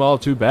doesn't seem all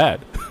too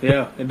bad.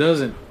 Yeah, it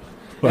doesn't.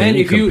 when And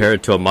you if you... compare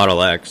it to a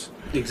Model X,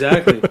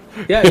 Exactly.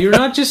 Yeah, you're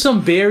not just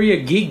some Bay Area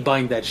geek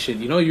buying that shit.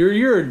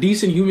 You're a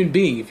decent human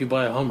being if you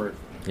buy a Hummer.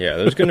 yeah,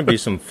 there's gonna be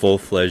some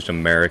full-fledged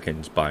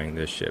Americans buying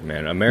this shit,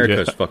 man.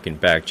 America's Yeah. fucking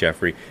back,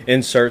 Jeffrey.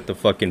 Insert the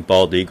fucking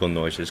bald eagle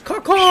noises.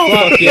 Caw-caw!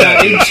 Fuck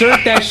yeah,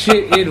 insert that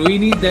shit in. We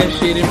need that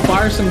shit in.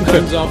 Fire some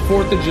guns off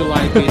 4th of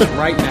July, bitch,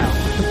 right now.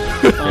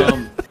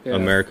 Yeah.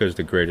 America is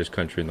the greatest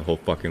country in the whole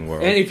fucking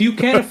world. And if you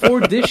can't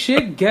afford this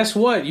shit, guess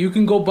what? You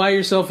can go buy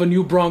yourself a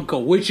new Bronco,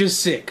 which is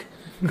sick.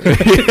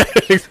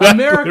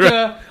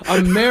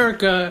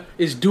 America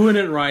is doing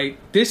it right.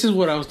 This is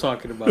what I was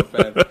talking about,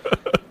 man.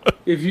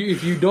 If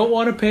you don't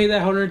want to pay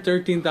that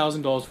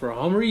 $113,000 for a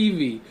Hummer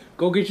EV,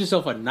 go get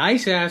yourself a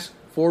nice ass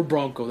Ford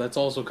Bronco. That's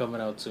also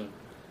coming out soon.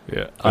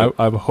 Yeah,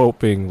 I'm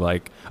hoping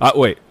like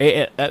wait.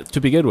 To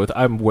begin with,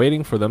 I'm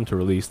waiting for them to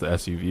release the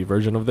SUV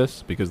version of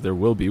this because there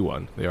will be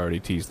one. They already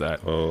teased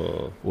that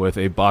with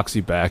a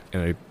boxy back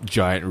and a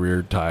giant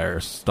rear tire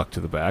stuck to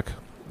the back.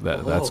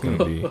 That's going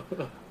to be,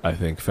 I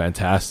think,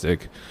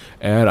 fantastic.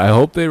 And I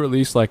hope they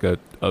release like a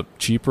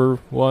cheaper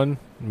one,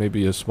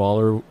 maybe a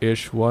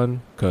smaller-ish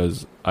one,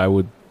 because I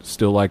would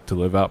still like to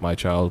live out my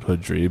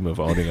childhood dream of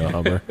owning a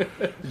Hummer.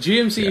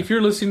 GMC, if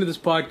you're listening to this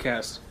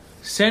podcast,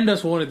 send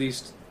us one of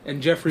these,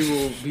 and Jeffrey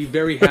will be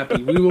very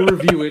happy. We will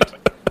review it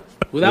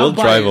without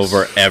bias. We'll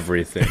drive over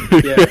everything.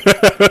 Yeah.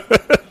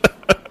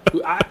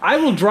 I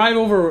will drive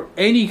over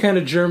any kind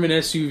of German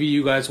SUV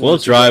you guys want. We'll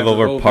drive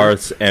over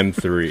Parth's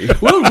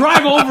M3. We'll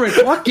drive over it.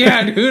 Fuck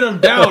yeah, dude,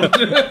 I'm down.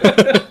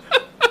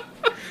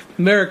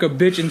 America,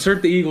 bitch,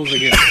 insert the Eagles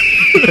again.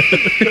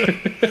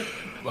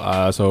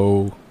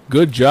 So,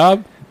 good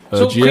job,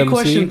 So, GMC. quick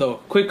question,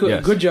 though.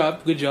 Yes. Good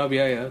job.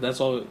 Yeah,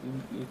 that's all.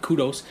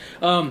 Kudos.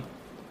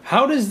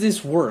 How does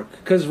this work?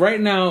 Because right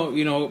now,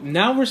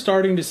 now we're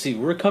starting to see,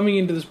 we're coming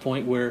into this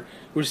point where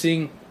we're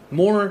seeing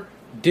more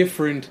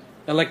different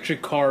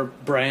electric car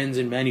brands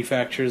and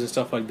manufacturers and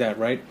stuff like that,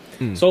 right?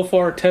 So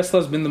far,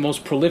 Tesla's been the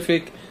most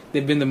prolific.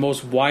 They've been the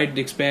most wide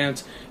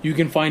expanse. You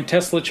can find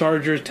Tesla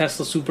chargers,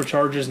 Tesla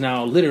superchargers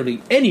now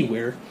literally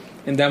anywhere.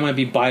 And that might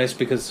be biased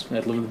because I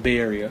live in the Bay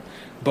Area.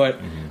 But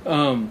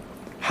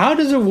how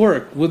does it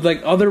work with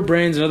like other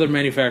brands and other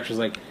manufacturers?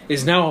 Like,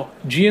 is now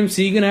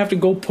GMC going to have to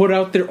go put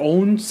out their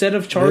own set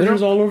of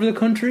chargers all over the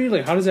country?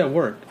 Like, how does that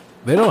work?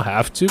 They don't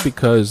have to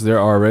because there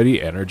are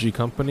already energy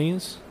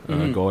companies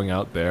going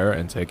out there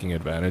and taking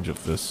advantage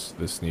of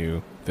this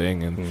new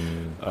thing.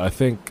 And I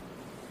think,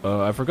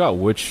 I forgot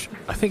which,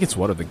 I think it's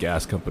one of the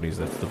gas companies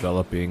that's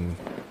developing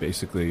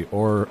basically,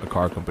 or a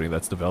car company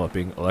that's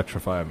developing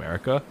Electrify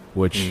America,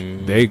 which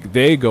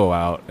they go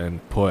out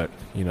and put,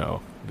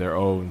 their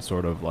own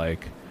sort of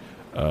like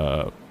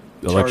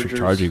electric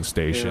charging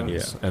stations.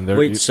 Yeah. And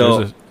wait,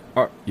 so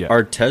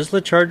are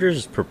Tesla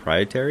chargers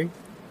proprietary?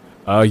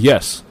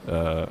 Yes.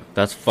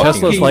 That's fucking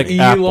Tesla's like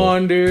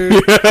Elon, Apple.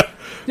 dude.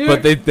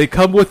 But they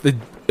come with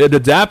an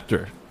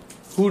adapter.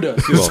 Who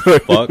does? Oh,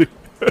 fuck.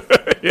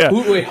 Yeah.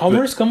 Wait,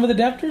 Hummers come with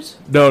adapters?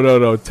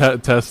 No.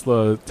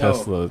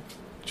 Tesla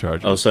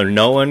chargers. Oh, so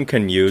no one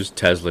can use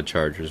Tesla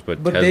chargers,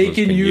 but Teslas they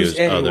can use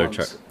other anyone's.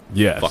 chargers.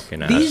 Yes.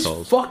 Fucking These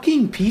assholes.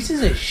 fucking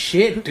pieces of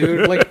shit,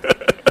 dude. Like,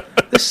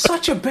 they're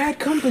such a bad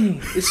company.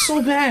 It's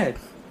so bad.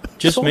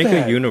 Just so make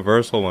bad. a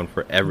universal one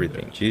for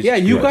everything. Jesus Yeah,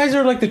 you Christ. guys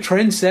are like the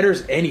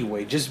trendsetters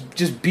anyway.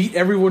 Just beat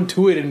everyone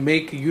to it and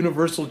make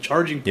universal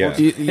charging ports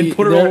and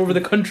put it all over the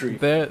country.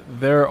 There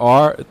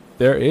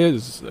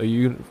is a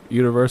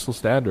universal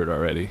standard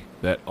already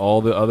that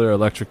all the other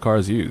electric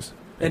cars use.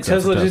 And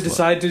Tesla just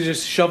decided to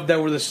just shove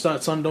that where the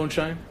sun don't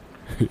shine?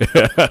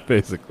 Yeah,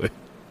 basically.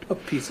 A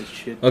piece of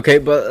shit. Okay,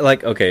 but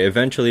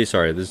eventually,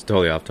 sorry, this is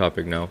totally off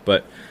topic now,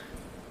 but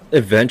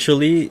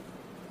eventually,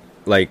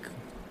 like,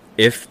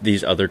 if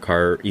these other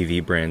car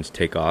EV brands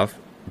take off,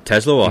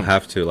 Tesla will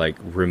have to, like,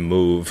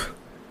 remove,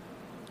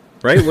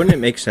 right? Wouldn't it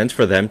make sense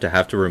for them to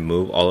have to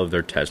remove all of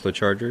their Tesla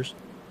chargers?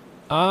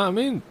 I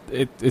mean,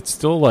 it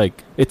still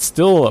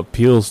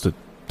appeals to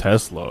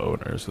Tesla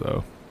owners,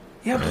 though.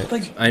 Yeah, but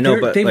like, I know,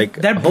 but, like,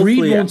 that breed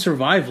hopefully- won't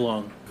survive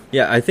long.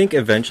 Yeah, I think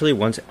eventually,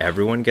 once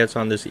everyone gets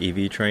on this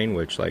EV train,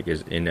 which, like,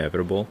 is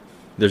inevitable,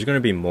 there's going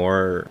to be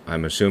more,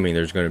 I'm assuming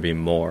there's going to be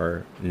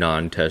more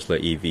non-Tesla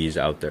EVs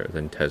out there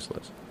than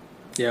Teslas.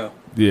 Yeah.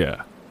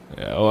 Yeah.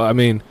 Well, I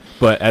mean,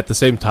 but at the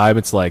same time,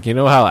 it's like, you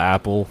know how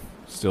Apple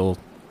still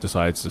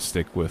decides to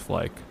stick with,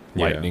 like,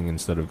 Lightning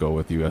instead of go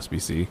with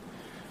USB-C?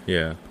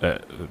 Yeah.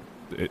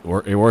 It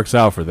works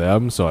out for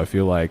them, so I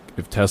feel like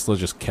if Tesla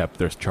just kept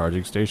their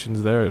charging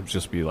stations there, it would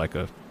just be like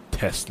a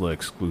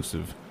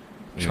Tesla-exclusive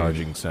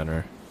charging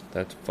center.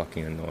 That's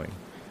fucking annoying.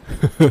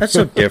 That's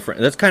so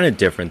different. That's kind of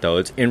different, though.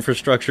 It's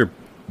infrastructure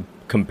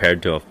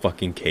compared to a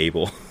fucking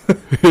cable.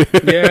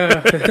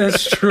 Yeah,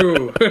 that's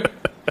true.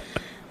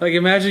 Like,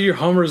 imagine your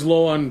Hummer's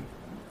low on,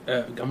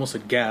 almost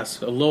said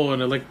gas, low on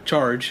electric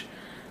charge,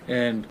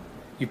 and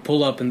you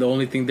pull up and the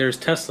only thing there is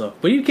Tesla.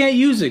 But you can't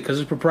use it because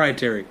it's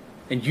proprietary,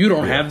 and you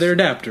don't have their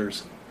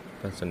adapters.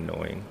 That's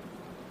annoying.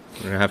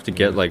 You're going to have to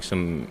get, like,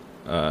 some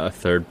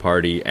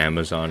third-party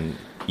Amazon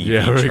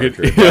EV charger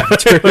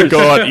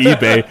Go on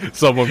eBay.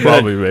 Someone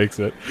probably makes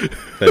it.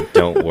 that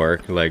don't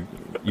work. Like,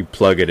 you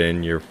plug it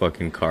in, your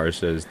fucking car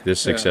says,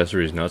 this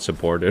accessory is not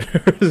supported,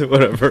 or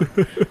whatever.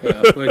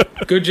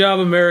 But good job,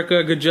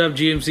 America. Good job,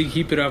 GMC.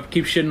 Keep it up.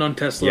 Keep shitting on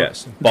Tesla.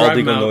 Yes. Bald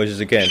eagle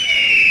noises again.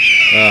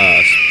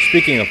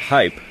 Speaking of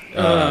hype,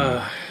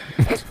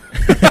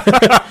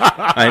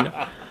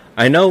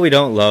 I know we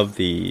don't love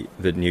the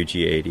new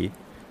G80.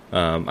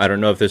 I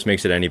don't know if this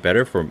makes it any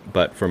better,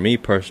 but for me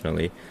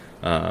personally,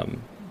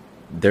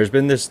 there's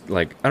been this,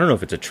 like, I don't know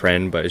if it's a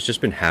trend, but it's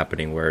just been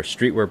happening where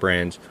streetwear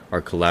brands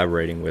are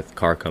collaborating with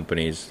car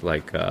companies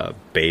like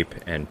Bape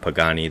and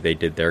Pagani. They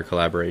did their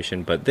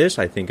collaboration, but this,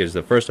 I think, is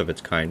the first of its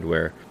kind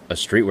where a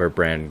streetwear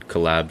brand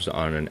collabs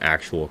on an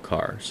actual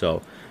car.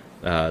 So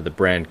the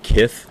brand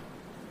Kith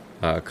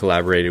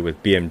collaborated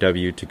with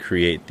BMW to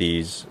create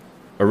these.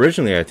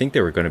 Originally, I think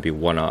they were going to be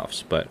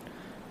one-offs, but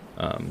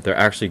they're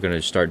actually going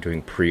to start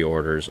doing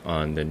pre-orders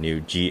on the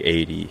new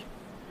G80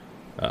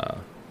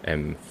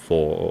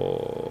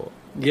 M4.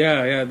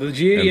 Yeah, the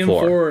G80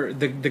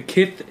 M4, the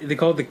kit, they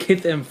call it the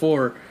kit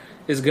M4,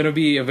 is going to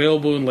be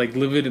available in like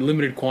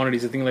limited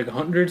quantities. I think like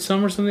 100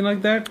 some or something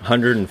like that.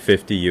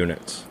 150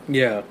 units.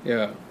 Yeah.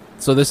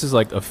 So this is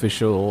like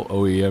official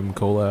OEM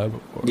collab?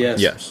 Or?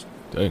 Yes.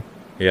 Dang.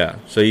 Yeah,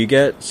 so you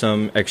get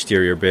some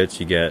exterior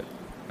bits. You get,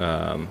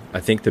 I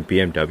think the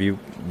BMW,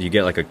 you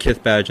get like a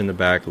Kith badge in the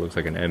back. It looks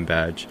like an M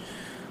badge.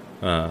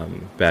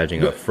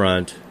 Badging up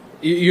front.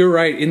 You're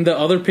right. In the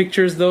other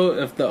pictures, though,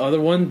 of the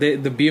other one, the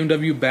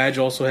BMW badge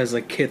also has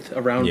like Kith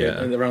around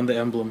it, around the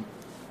emblem.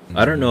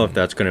 I don't know if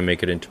that's going to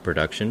make it into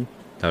production.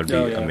 That would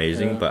be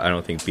amazing, yeah. but I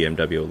don't think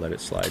BMW will let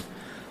it slide.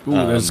 Ooh,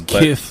 there's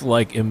Kith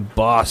like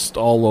embossed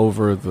all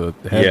over the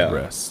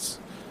headrests.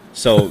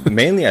 So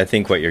mainly, I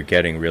think what you're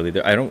getting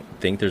really, I don't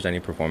think there's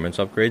any performance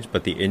upgrades,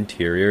 but the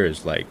interior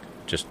is like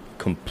just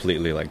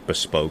completely like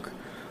bespoke,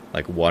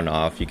 like one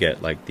off. You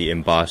get like the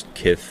embossed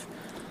Kith,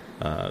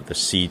 the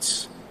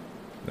seats.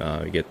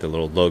 You get the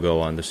little logo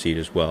on the seat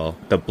as well.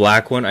 The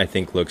black one I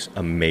think looks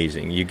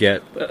amazing. You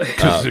get a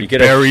huge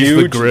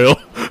the grill.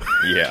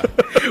 Yeah.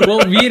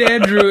 Well, me and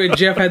Andrew and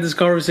Jeff had this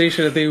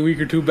conversation I think a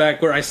week or two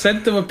back where I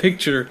sent them a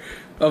picture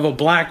of a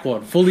black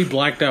one, fully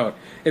blacked out.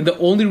 And the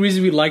only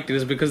reason we liked it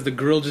is because the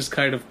grill just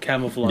kind of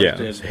camouflaged it.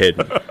 Yeah, it's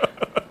hidden.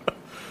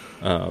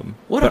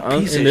 What a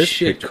piece of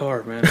shit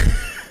car, man.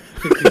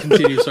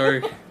 Continue,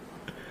 sorry.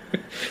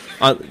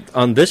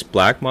 On this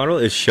black model,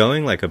 it's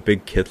showing like a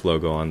big Kith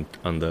logo on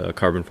the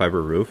carbon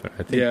fiber roof. And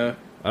I think,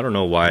 I don't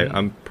know why.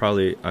 I'm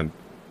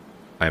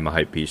a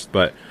hype beast,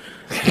 but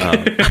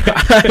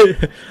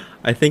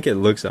I think it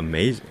looks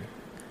amazing.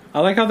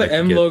 I like how the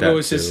M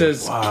logo just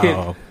says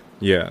Kith.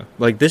 Yeah,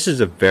 like this is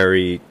a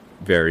very,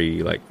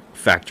 very like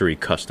factory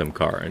custom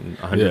car and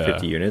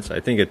 150 units.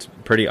 I think it's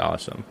pretty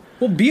awesome.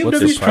 Well,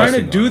 BMW's trying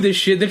to do this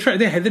shit. They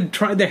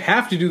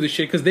have to do this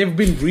shit because they've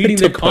been reading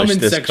the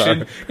comment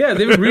section. Yeah,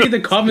 they've been reading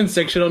the comment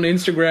section on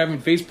Instagram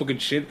and Facebook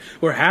and shit,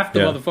 where half the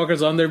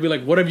motherfuckers on there be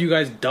like, "What have you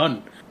guys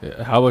done?"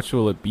 Yeah, how much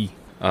will it be?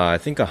 I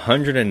think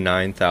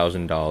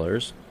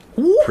 $109,000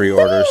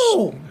 pre-orders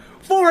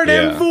for an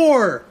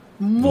M4.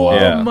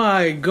 Oh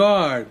my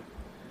god!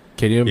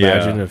 Can you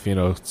imagine if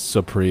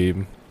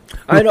Supreme?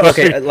 I know.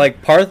 Okay,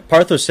 like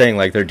Parth was saying,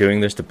 like they're doing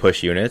this to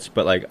push units,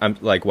 but like I'm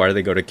like, why do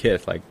they go to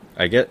Kith? Like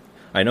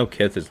I know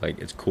Kith is like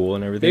it's cool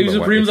and everything. Maybe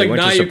Supreme's like,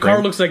 nah, your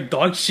car looks like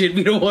dog shit.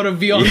 We don't want to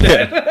be on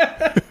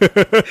that.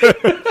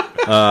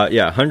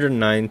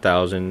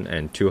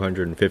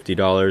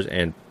 $109,250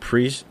 and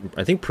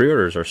I think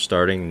pre-orders are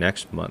starting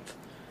next month.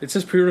 It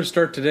says pre-orders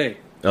start today.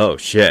 Oh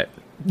shit.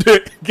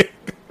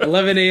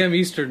 11 a.m.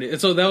 Eastern.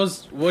 So that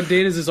was, what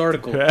date is this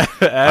article?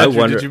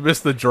 Andrew, did you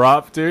miss the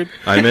drop, dude?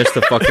 I missed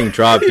the fucking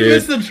drop, dude. You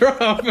missed the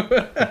drop.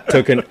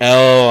 Took an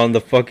L on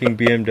the fucking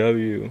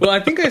BMW. Well,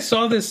 I think I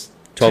saw this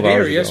 12 today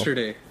hours or ago.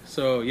 yesterday.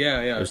 So yeah.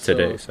 It was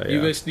today. So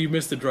you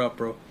missed the drop,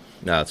 bro.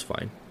 Nah, that's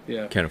fine.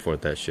 Yeah. Can't afford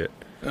that shit.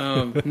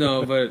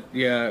 No, but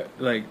yeah,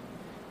 like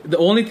the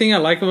only thing I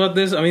like about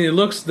this, I mean, it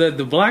looks the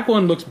black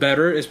one looks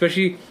better,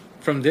 especially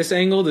from this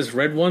angle. This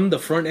red one, the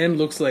front end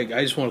looks like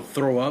I just want to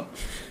throw up.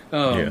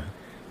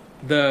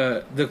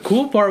 The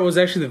cool part was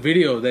actually the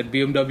video that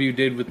BMW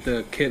did with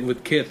the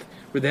Kith,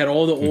 where they had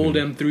all the old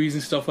M3s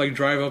and stuff like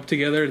drive up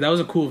together. That was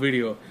a cool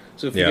video.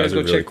 So if you guys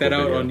go check that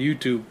out on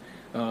YouTube,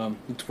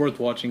 it's worth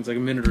watching. It's like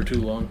a minute or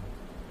two long.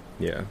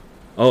 Yeah.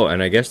 Oh,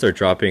 and I guess they're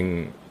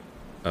dropping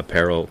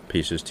apparel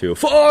pieces too.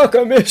 Fuck,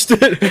 I missed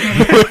it.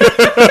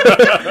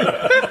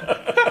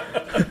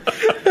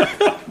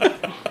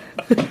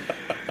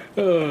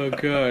 Oh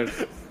god.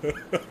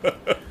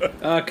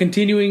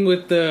 Continuing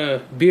with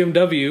the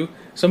BMW,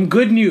 some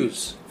good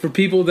news for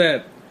people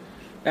that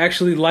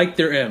actually like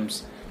their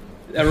M's.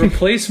 A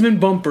replacement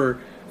bumper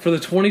for the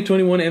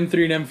 2021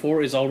 M3 and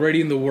M4 is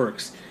already in the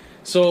works.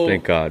 So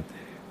thank God.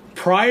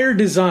 Prior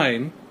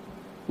Design,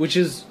 which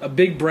is a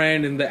big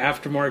brand in the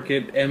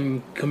aftermarket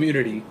M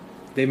community,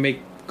 they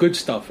make good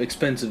stuff.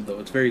 Expensive though,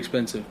 it's very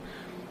expensive.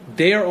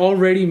 They are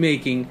already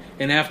making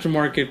an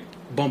aftermarket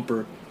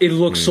bumper. It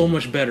looks so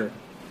much better.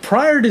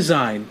 Prior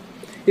Design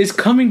is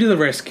coming to the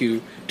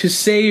rescue to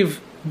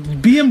save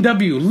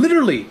BMW,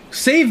 literally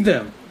save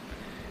them.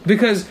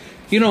 Because,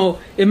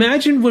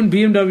 imagine when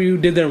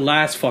BMW did their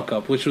last fuck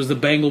up, which was the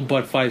Bangle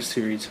Butt 5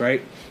 Series,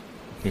 right?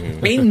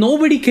 Ain't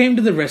nobody came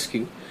to the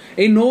rescue.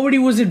 Ain't nobody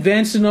was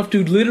advanced enough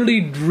to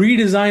literally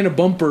redesign a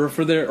bumper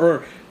for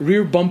or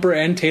rear bumper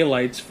and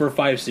taillights for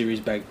 5 Series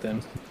back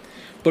then.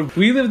 But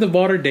we live the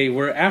modern day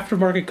where an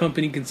aftermarket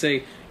company can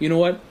say, you know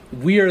what?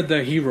 We are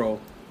the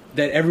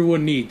that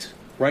everyone needs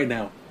right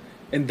now.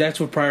 And that's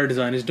what Prior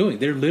Design is doing.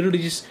 They're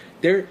literally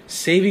they're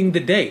saving the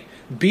day.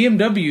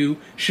 BMW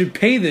should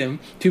pay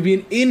them to be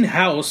an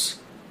in-house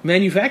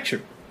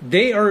manufacturer.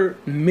 They are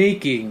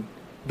making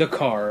the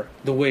car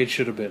the way it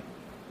should have been.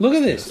 Look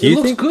at this. It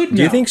looks good now.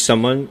 Do you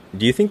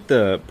think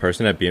the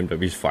person at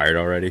BMW is fired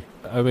already?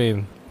 I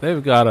mean,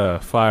 they've got to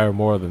fire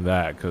more than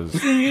that because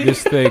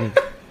this thing.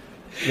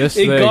 This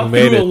It thing got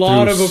made through it a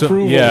lot through of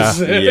approvals.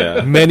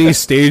 Yeah. many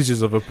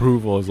stages of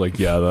approval. Is like,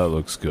 yeah, that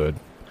looks good.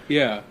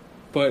 Yeah,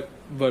 but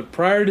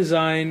Prior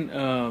Design,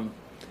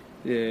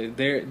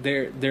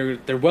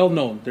 they're well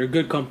known. They're a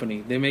good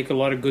company. They make a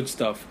lot of good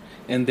stuff,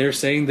 and they're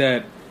saying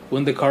that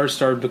when the cars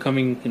start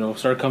coming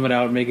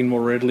out and making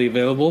more readily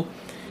available,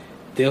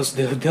 they'll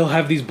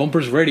have these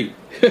bumpers ready,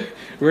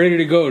 ready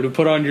to go to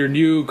put on your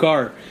new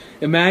car.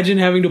 Imagine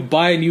having to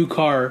buy a new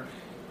car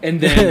and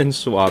then And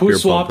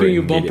swapping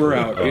your bumper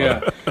immediately.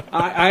 out. Yeah,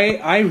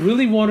 I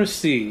really want to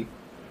see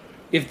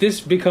if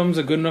this becomes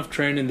a good enough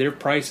trend and their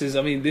prices.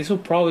 I mean, this will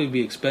probably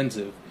be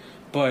expensive,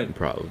 but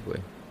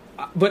Probably.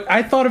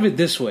 I thought of it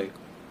this way: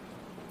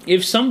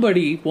 if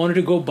somebody wanted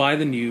to go buy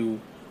the new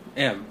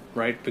M,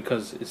 right?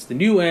 Because it's the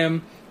new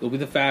M, it'll be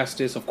the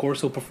fastest. Of course,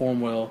 it'll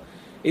perform well.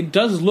 It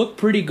does look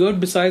pretty good.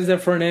 Besides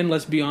that front end,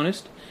 let's be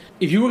honest.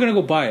 If you were gonna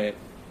go buy it,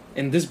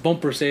 and this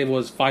bumper, say,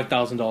 was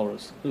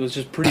 $5,000. It was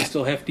just pretty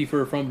still hefty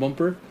for a front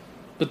bumper.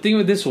 But think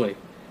of it this way.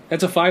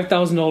 That's a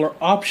 $5,000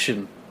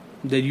 option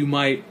that you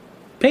might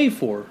pay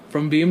for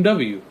from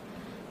BMW.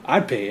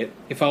 I'd pay it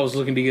if I was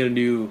looking to get a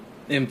new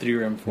M3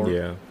 or M4.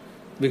 Yeah.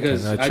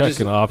 Because Can I check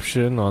an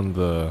option on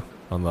the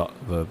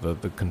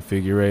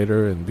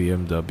configurator in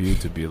BMW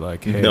to be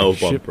like, hey, No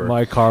ship bumper.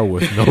 my car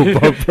with no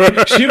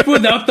bumper. ship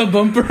without the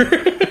bumper.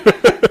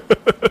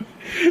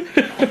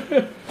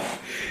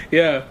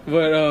 Yeah,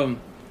 but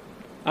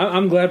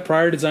I'm glad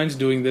Prior Design's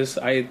doing this.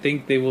 I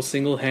think they will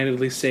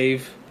single-handedly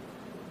save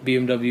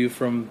BMW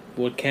from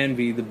what can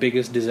be the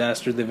biggest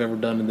disaster they've ever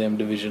done in the M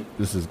division.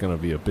 This is going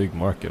to be a big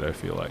market, I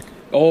feel like.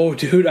 Oh,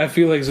 dude, I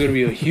feel like it's going to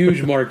be a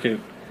huge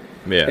market.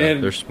 Yeah,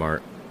 And- they're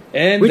smart.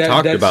 And We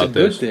talked that's about a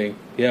good this. thing.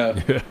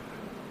 Yeah.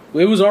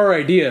 It was our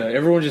idea.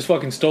 Everyone just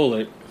fucking stole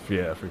it.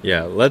 Yeah.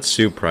 Yeah, let's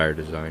sue Prior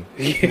Design.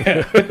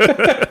 Yeah.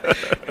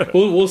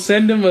 we'll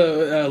send them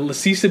a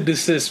cease and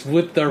desist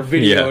with our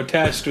video Yeah.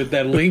 attached with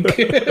that link.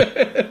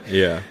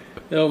 Yeah.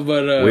 No,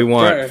 but We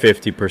want Prior-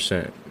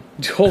 50%.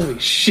 Holy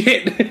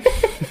shit.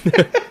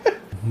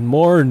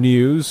 More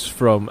news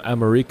from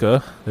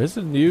MURICAAA. There's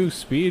a new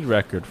speed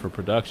record for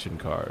production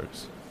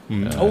cars.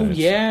 Oh, It's-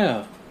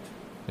 yeah.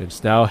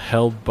 It's now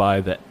held by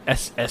the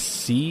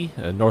SSC,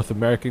 a North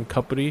American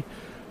company.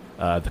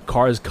 The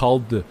car is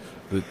called the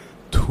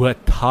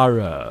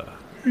Tuatara.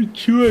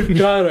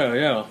 Chuatara,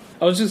 yeah.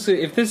 I was just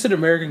saying, if this is an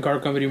American car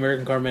company,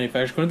 American car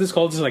manufacturer, couldn't this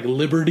call this like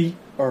Liberty?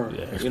 Or,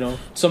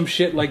 some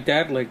shit like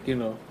that? Like,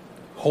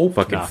 Hope?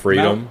 Fucking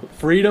freedom.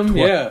 Freedom,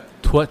 yeah.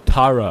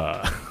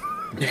 Tuatara.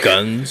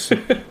 Guns.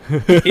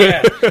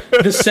 Yeah.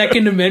 The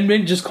Second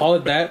Amendment, just call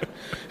it that.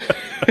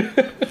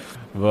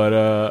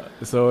 But,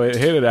 so it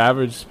hit an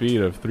average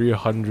speed of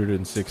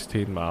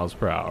 316 miles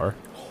per hour.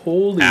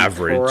 Holy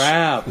Average.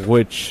 crap.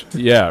 Which,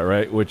 yeah,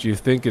 right, which you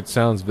think that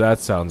sounds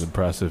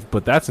impressive,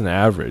 but that's an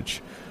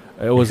average.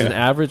 It was an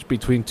average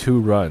between two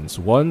runs.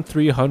 One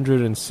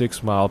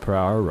 306 mile per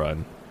hour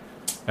run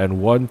and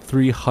one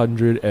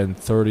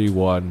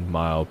 331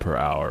 mile per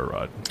hour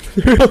run.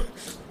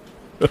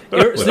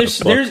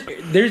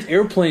 There's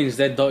airplanes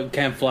that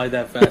can't fly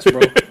that fast,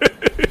 bro.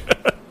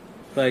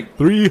 Like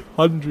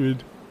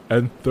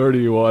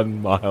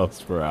 331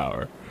 miles per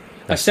hour.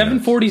 a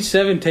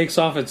 747 takes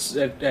off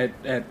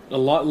at a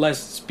lot less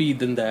speed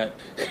than that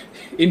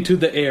into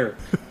the air,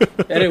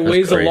 and it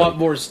weighs crazy. a lot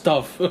more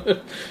stuff.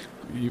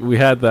 We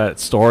had that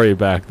story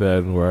back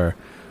then where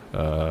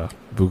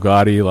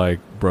Bugatti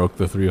broke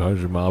the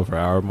 300 mile per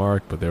hour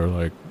mark, but they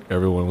were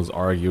everyone was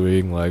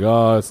arguing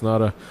oh, it's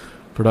not a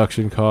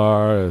production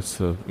car, it's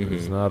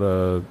not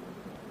a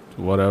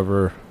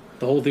whatever.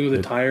 The whole thing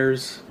with the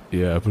tires.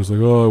 Yeah, but it's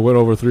oh, it went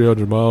over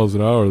 300 miles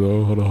an hour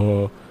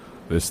though.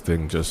 This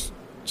thing just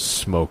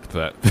smoked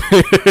that.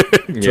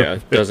 Yeah,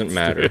 it doesn't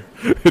matter.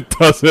 It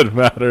doesn't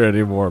matter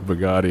anymore,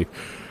 Bugatti.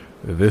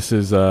 This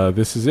is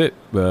it.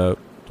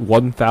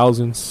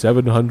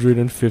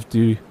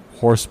 1,750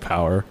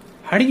 horsepower.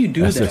 How do you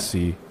do that?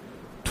 SSC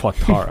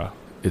Tuatara.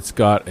 It's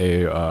got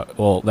a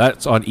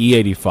that's on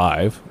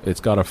E85. It's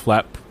got a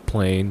flat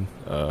plane.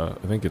 I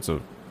think it's a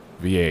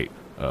V8.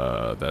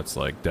 That's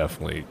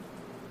definitely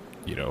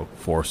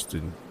forced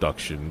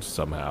induction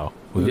somehow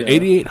with an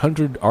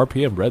 8,800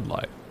 RPM red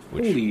light,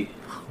 which Holy.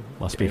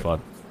 must be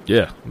fun.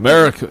 Yeah,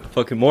 America.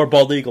 Fucking more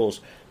bald eagles.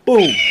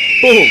 Boom,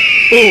 boom,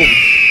 boom.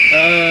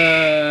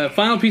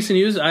 Final piece of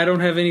news. I don't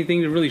have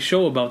anything to really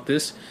show about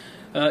this.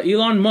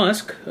 Elon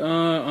Musk,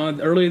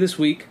 earlier this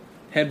week,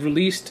 had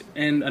released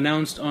and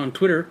announced on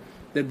Twitter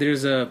that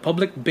there's a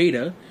public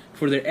beta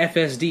for their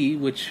FSD,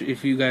 which,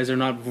 if you guys are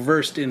not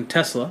versed in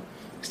Tesla,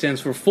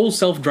 stands for full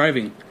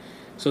self-driving.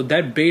 So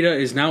that beta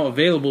is now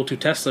available to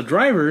Tesla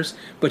drivers,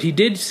 but he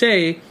did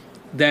say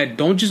that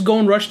don't just go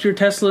and rush to your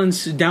Tesla and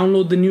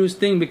download the newest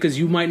thing because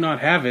you might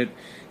not have it.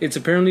 It's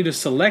apparently to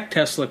select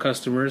Tesla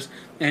customers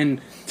and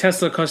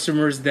Tesla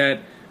customers that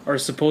are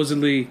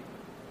supposedly,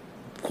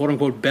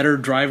 quote-unquote, better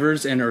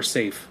drivers and are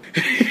safe.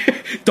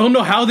 Don't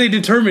know how they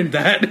determined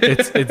that.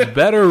 It's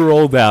better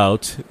rolled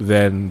out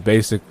than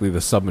basically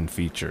the summon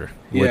feature,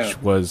 which Yeah.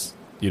 was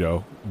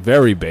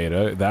very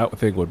beta. That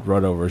thing would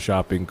run over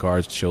shopping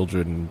carts,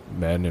 children,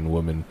 men, and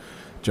women,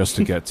 just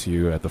to get to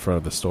you at the front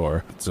of the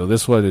store. So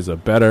this one is a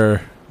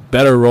better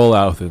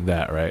rollout than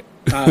that, right?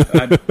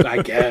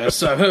 I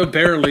guess.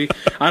 Apparently.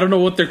 I don't know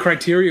what their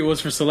criteria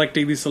was for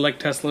selecting these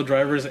select Tesla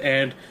drivers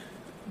and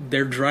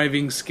their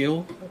driving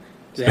skill.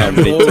 How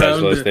many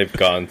Teslas they've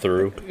gone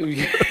through.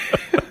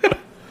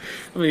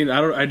 I mean,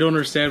 I don't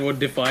understand what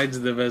defines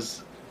them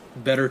as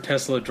better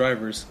Tesla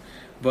drivers.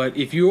 But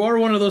if you are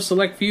one of those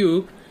select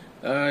few,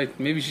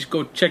 maybe you should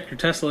go check your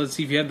Tesla and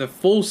see if you have the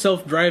full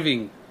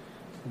self-driving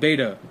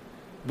beta.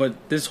 But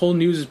this whole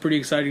news is pretty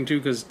exciting too,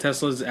 because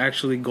Tesla's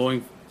actually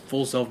going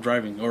full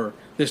self-driving, or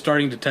they're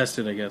starting to test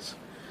it, I guess.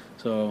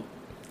 So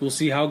we'll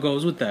see how it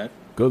goes with that.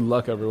 Good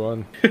luck,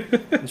 everyone.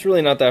 It's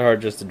really not that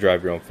hard just to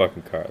drive your own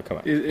fucking car. Come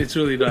on. It's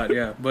really not,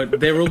 yeah. But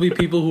there will be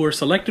people who are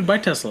selected by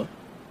Tesla.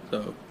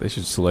 So They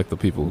should select the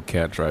people who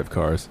can't drive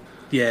cars.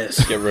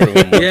 yes. Get rid of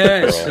them.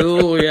 Yes.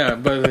 Oh, yeah.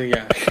 But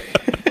yeah.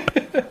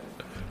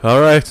 All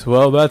right,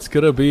 well, that's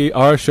going to be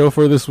our show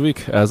for this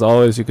week. As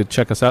always, you could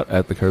check us out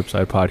at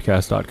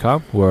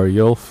thecurbsidepodcast.com, where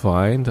you'll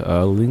find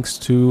links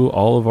to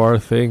all of our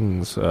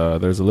things.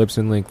 There's a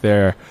Libsyn link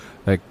there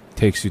that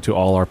takes you to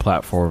all our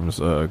platforms,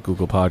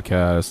 Google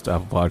Podcast,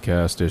 Apple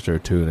Podcast, Stitcher,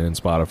 TuneIn,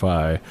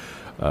 Spotify,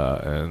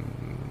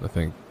 and I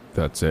think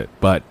that's it.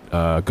 But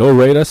go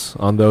rate us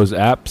on those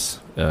apps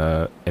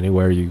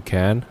anywhere you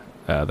can.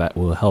 That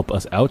will help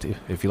us out.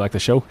 If you like the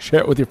show,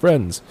 share it with your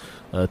friends.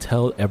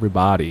 Tell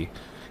everybody.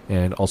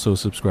 And also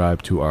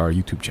subscribe to our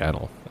YouTube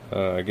channel.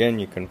 Again,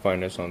 you can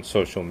find us on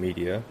social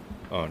media,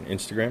 on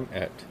Instagram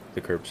at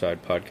The Curbside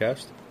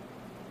Podcast,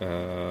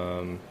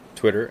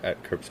 Twitter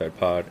at Curbside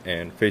Pod,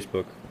 and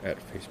Facebook at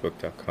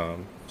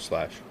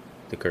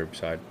facebook.com/The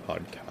Curbside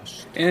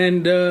Podcast.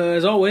 And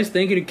as always,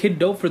 thank you to Kid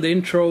Dope for the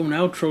intro and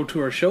outro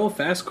to our show,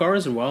 Fast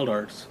Cars and Wild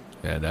Arts.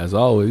 And as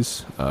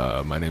always,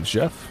 my name's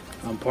Jeff.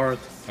 I'm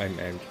Parth. I'm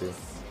Andrew.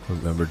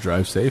 Remember,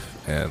 drive safe,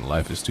 and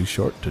life is too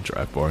short to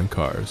drive boring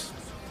cars.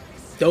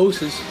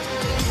 Doses.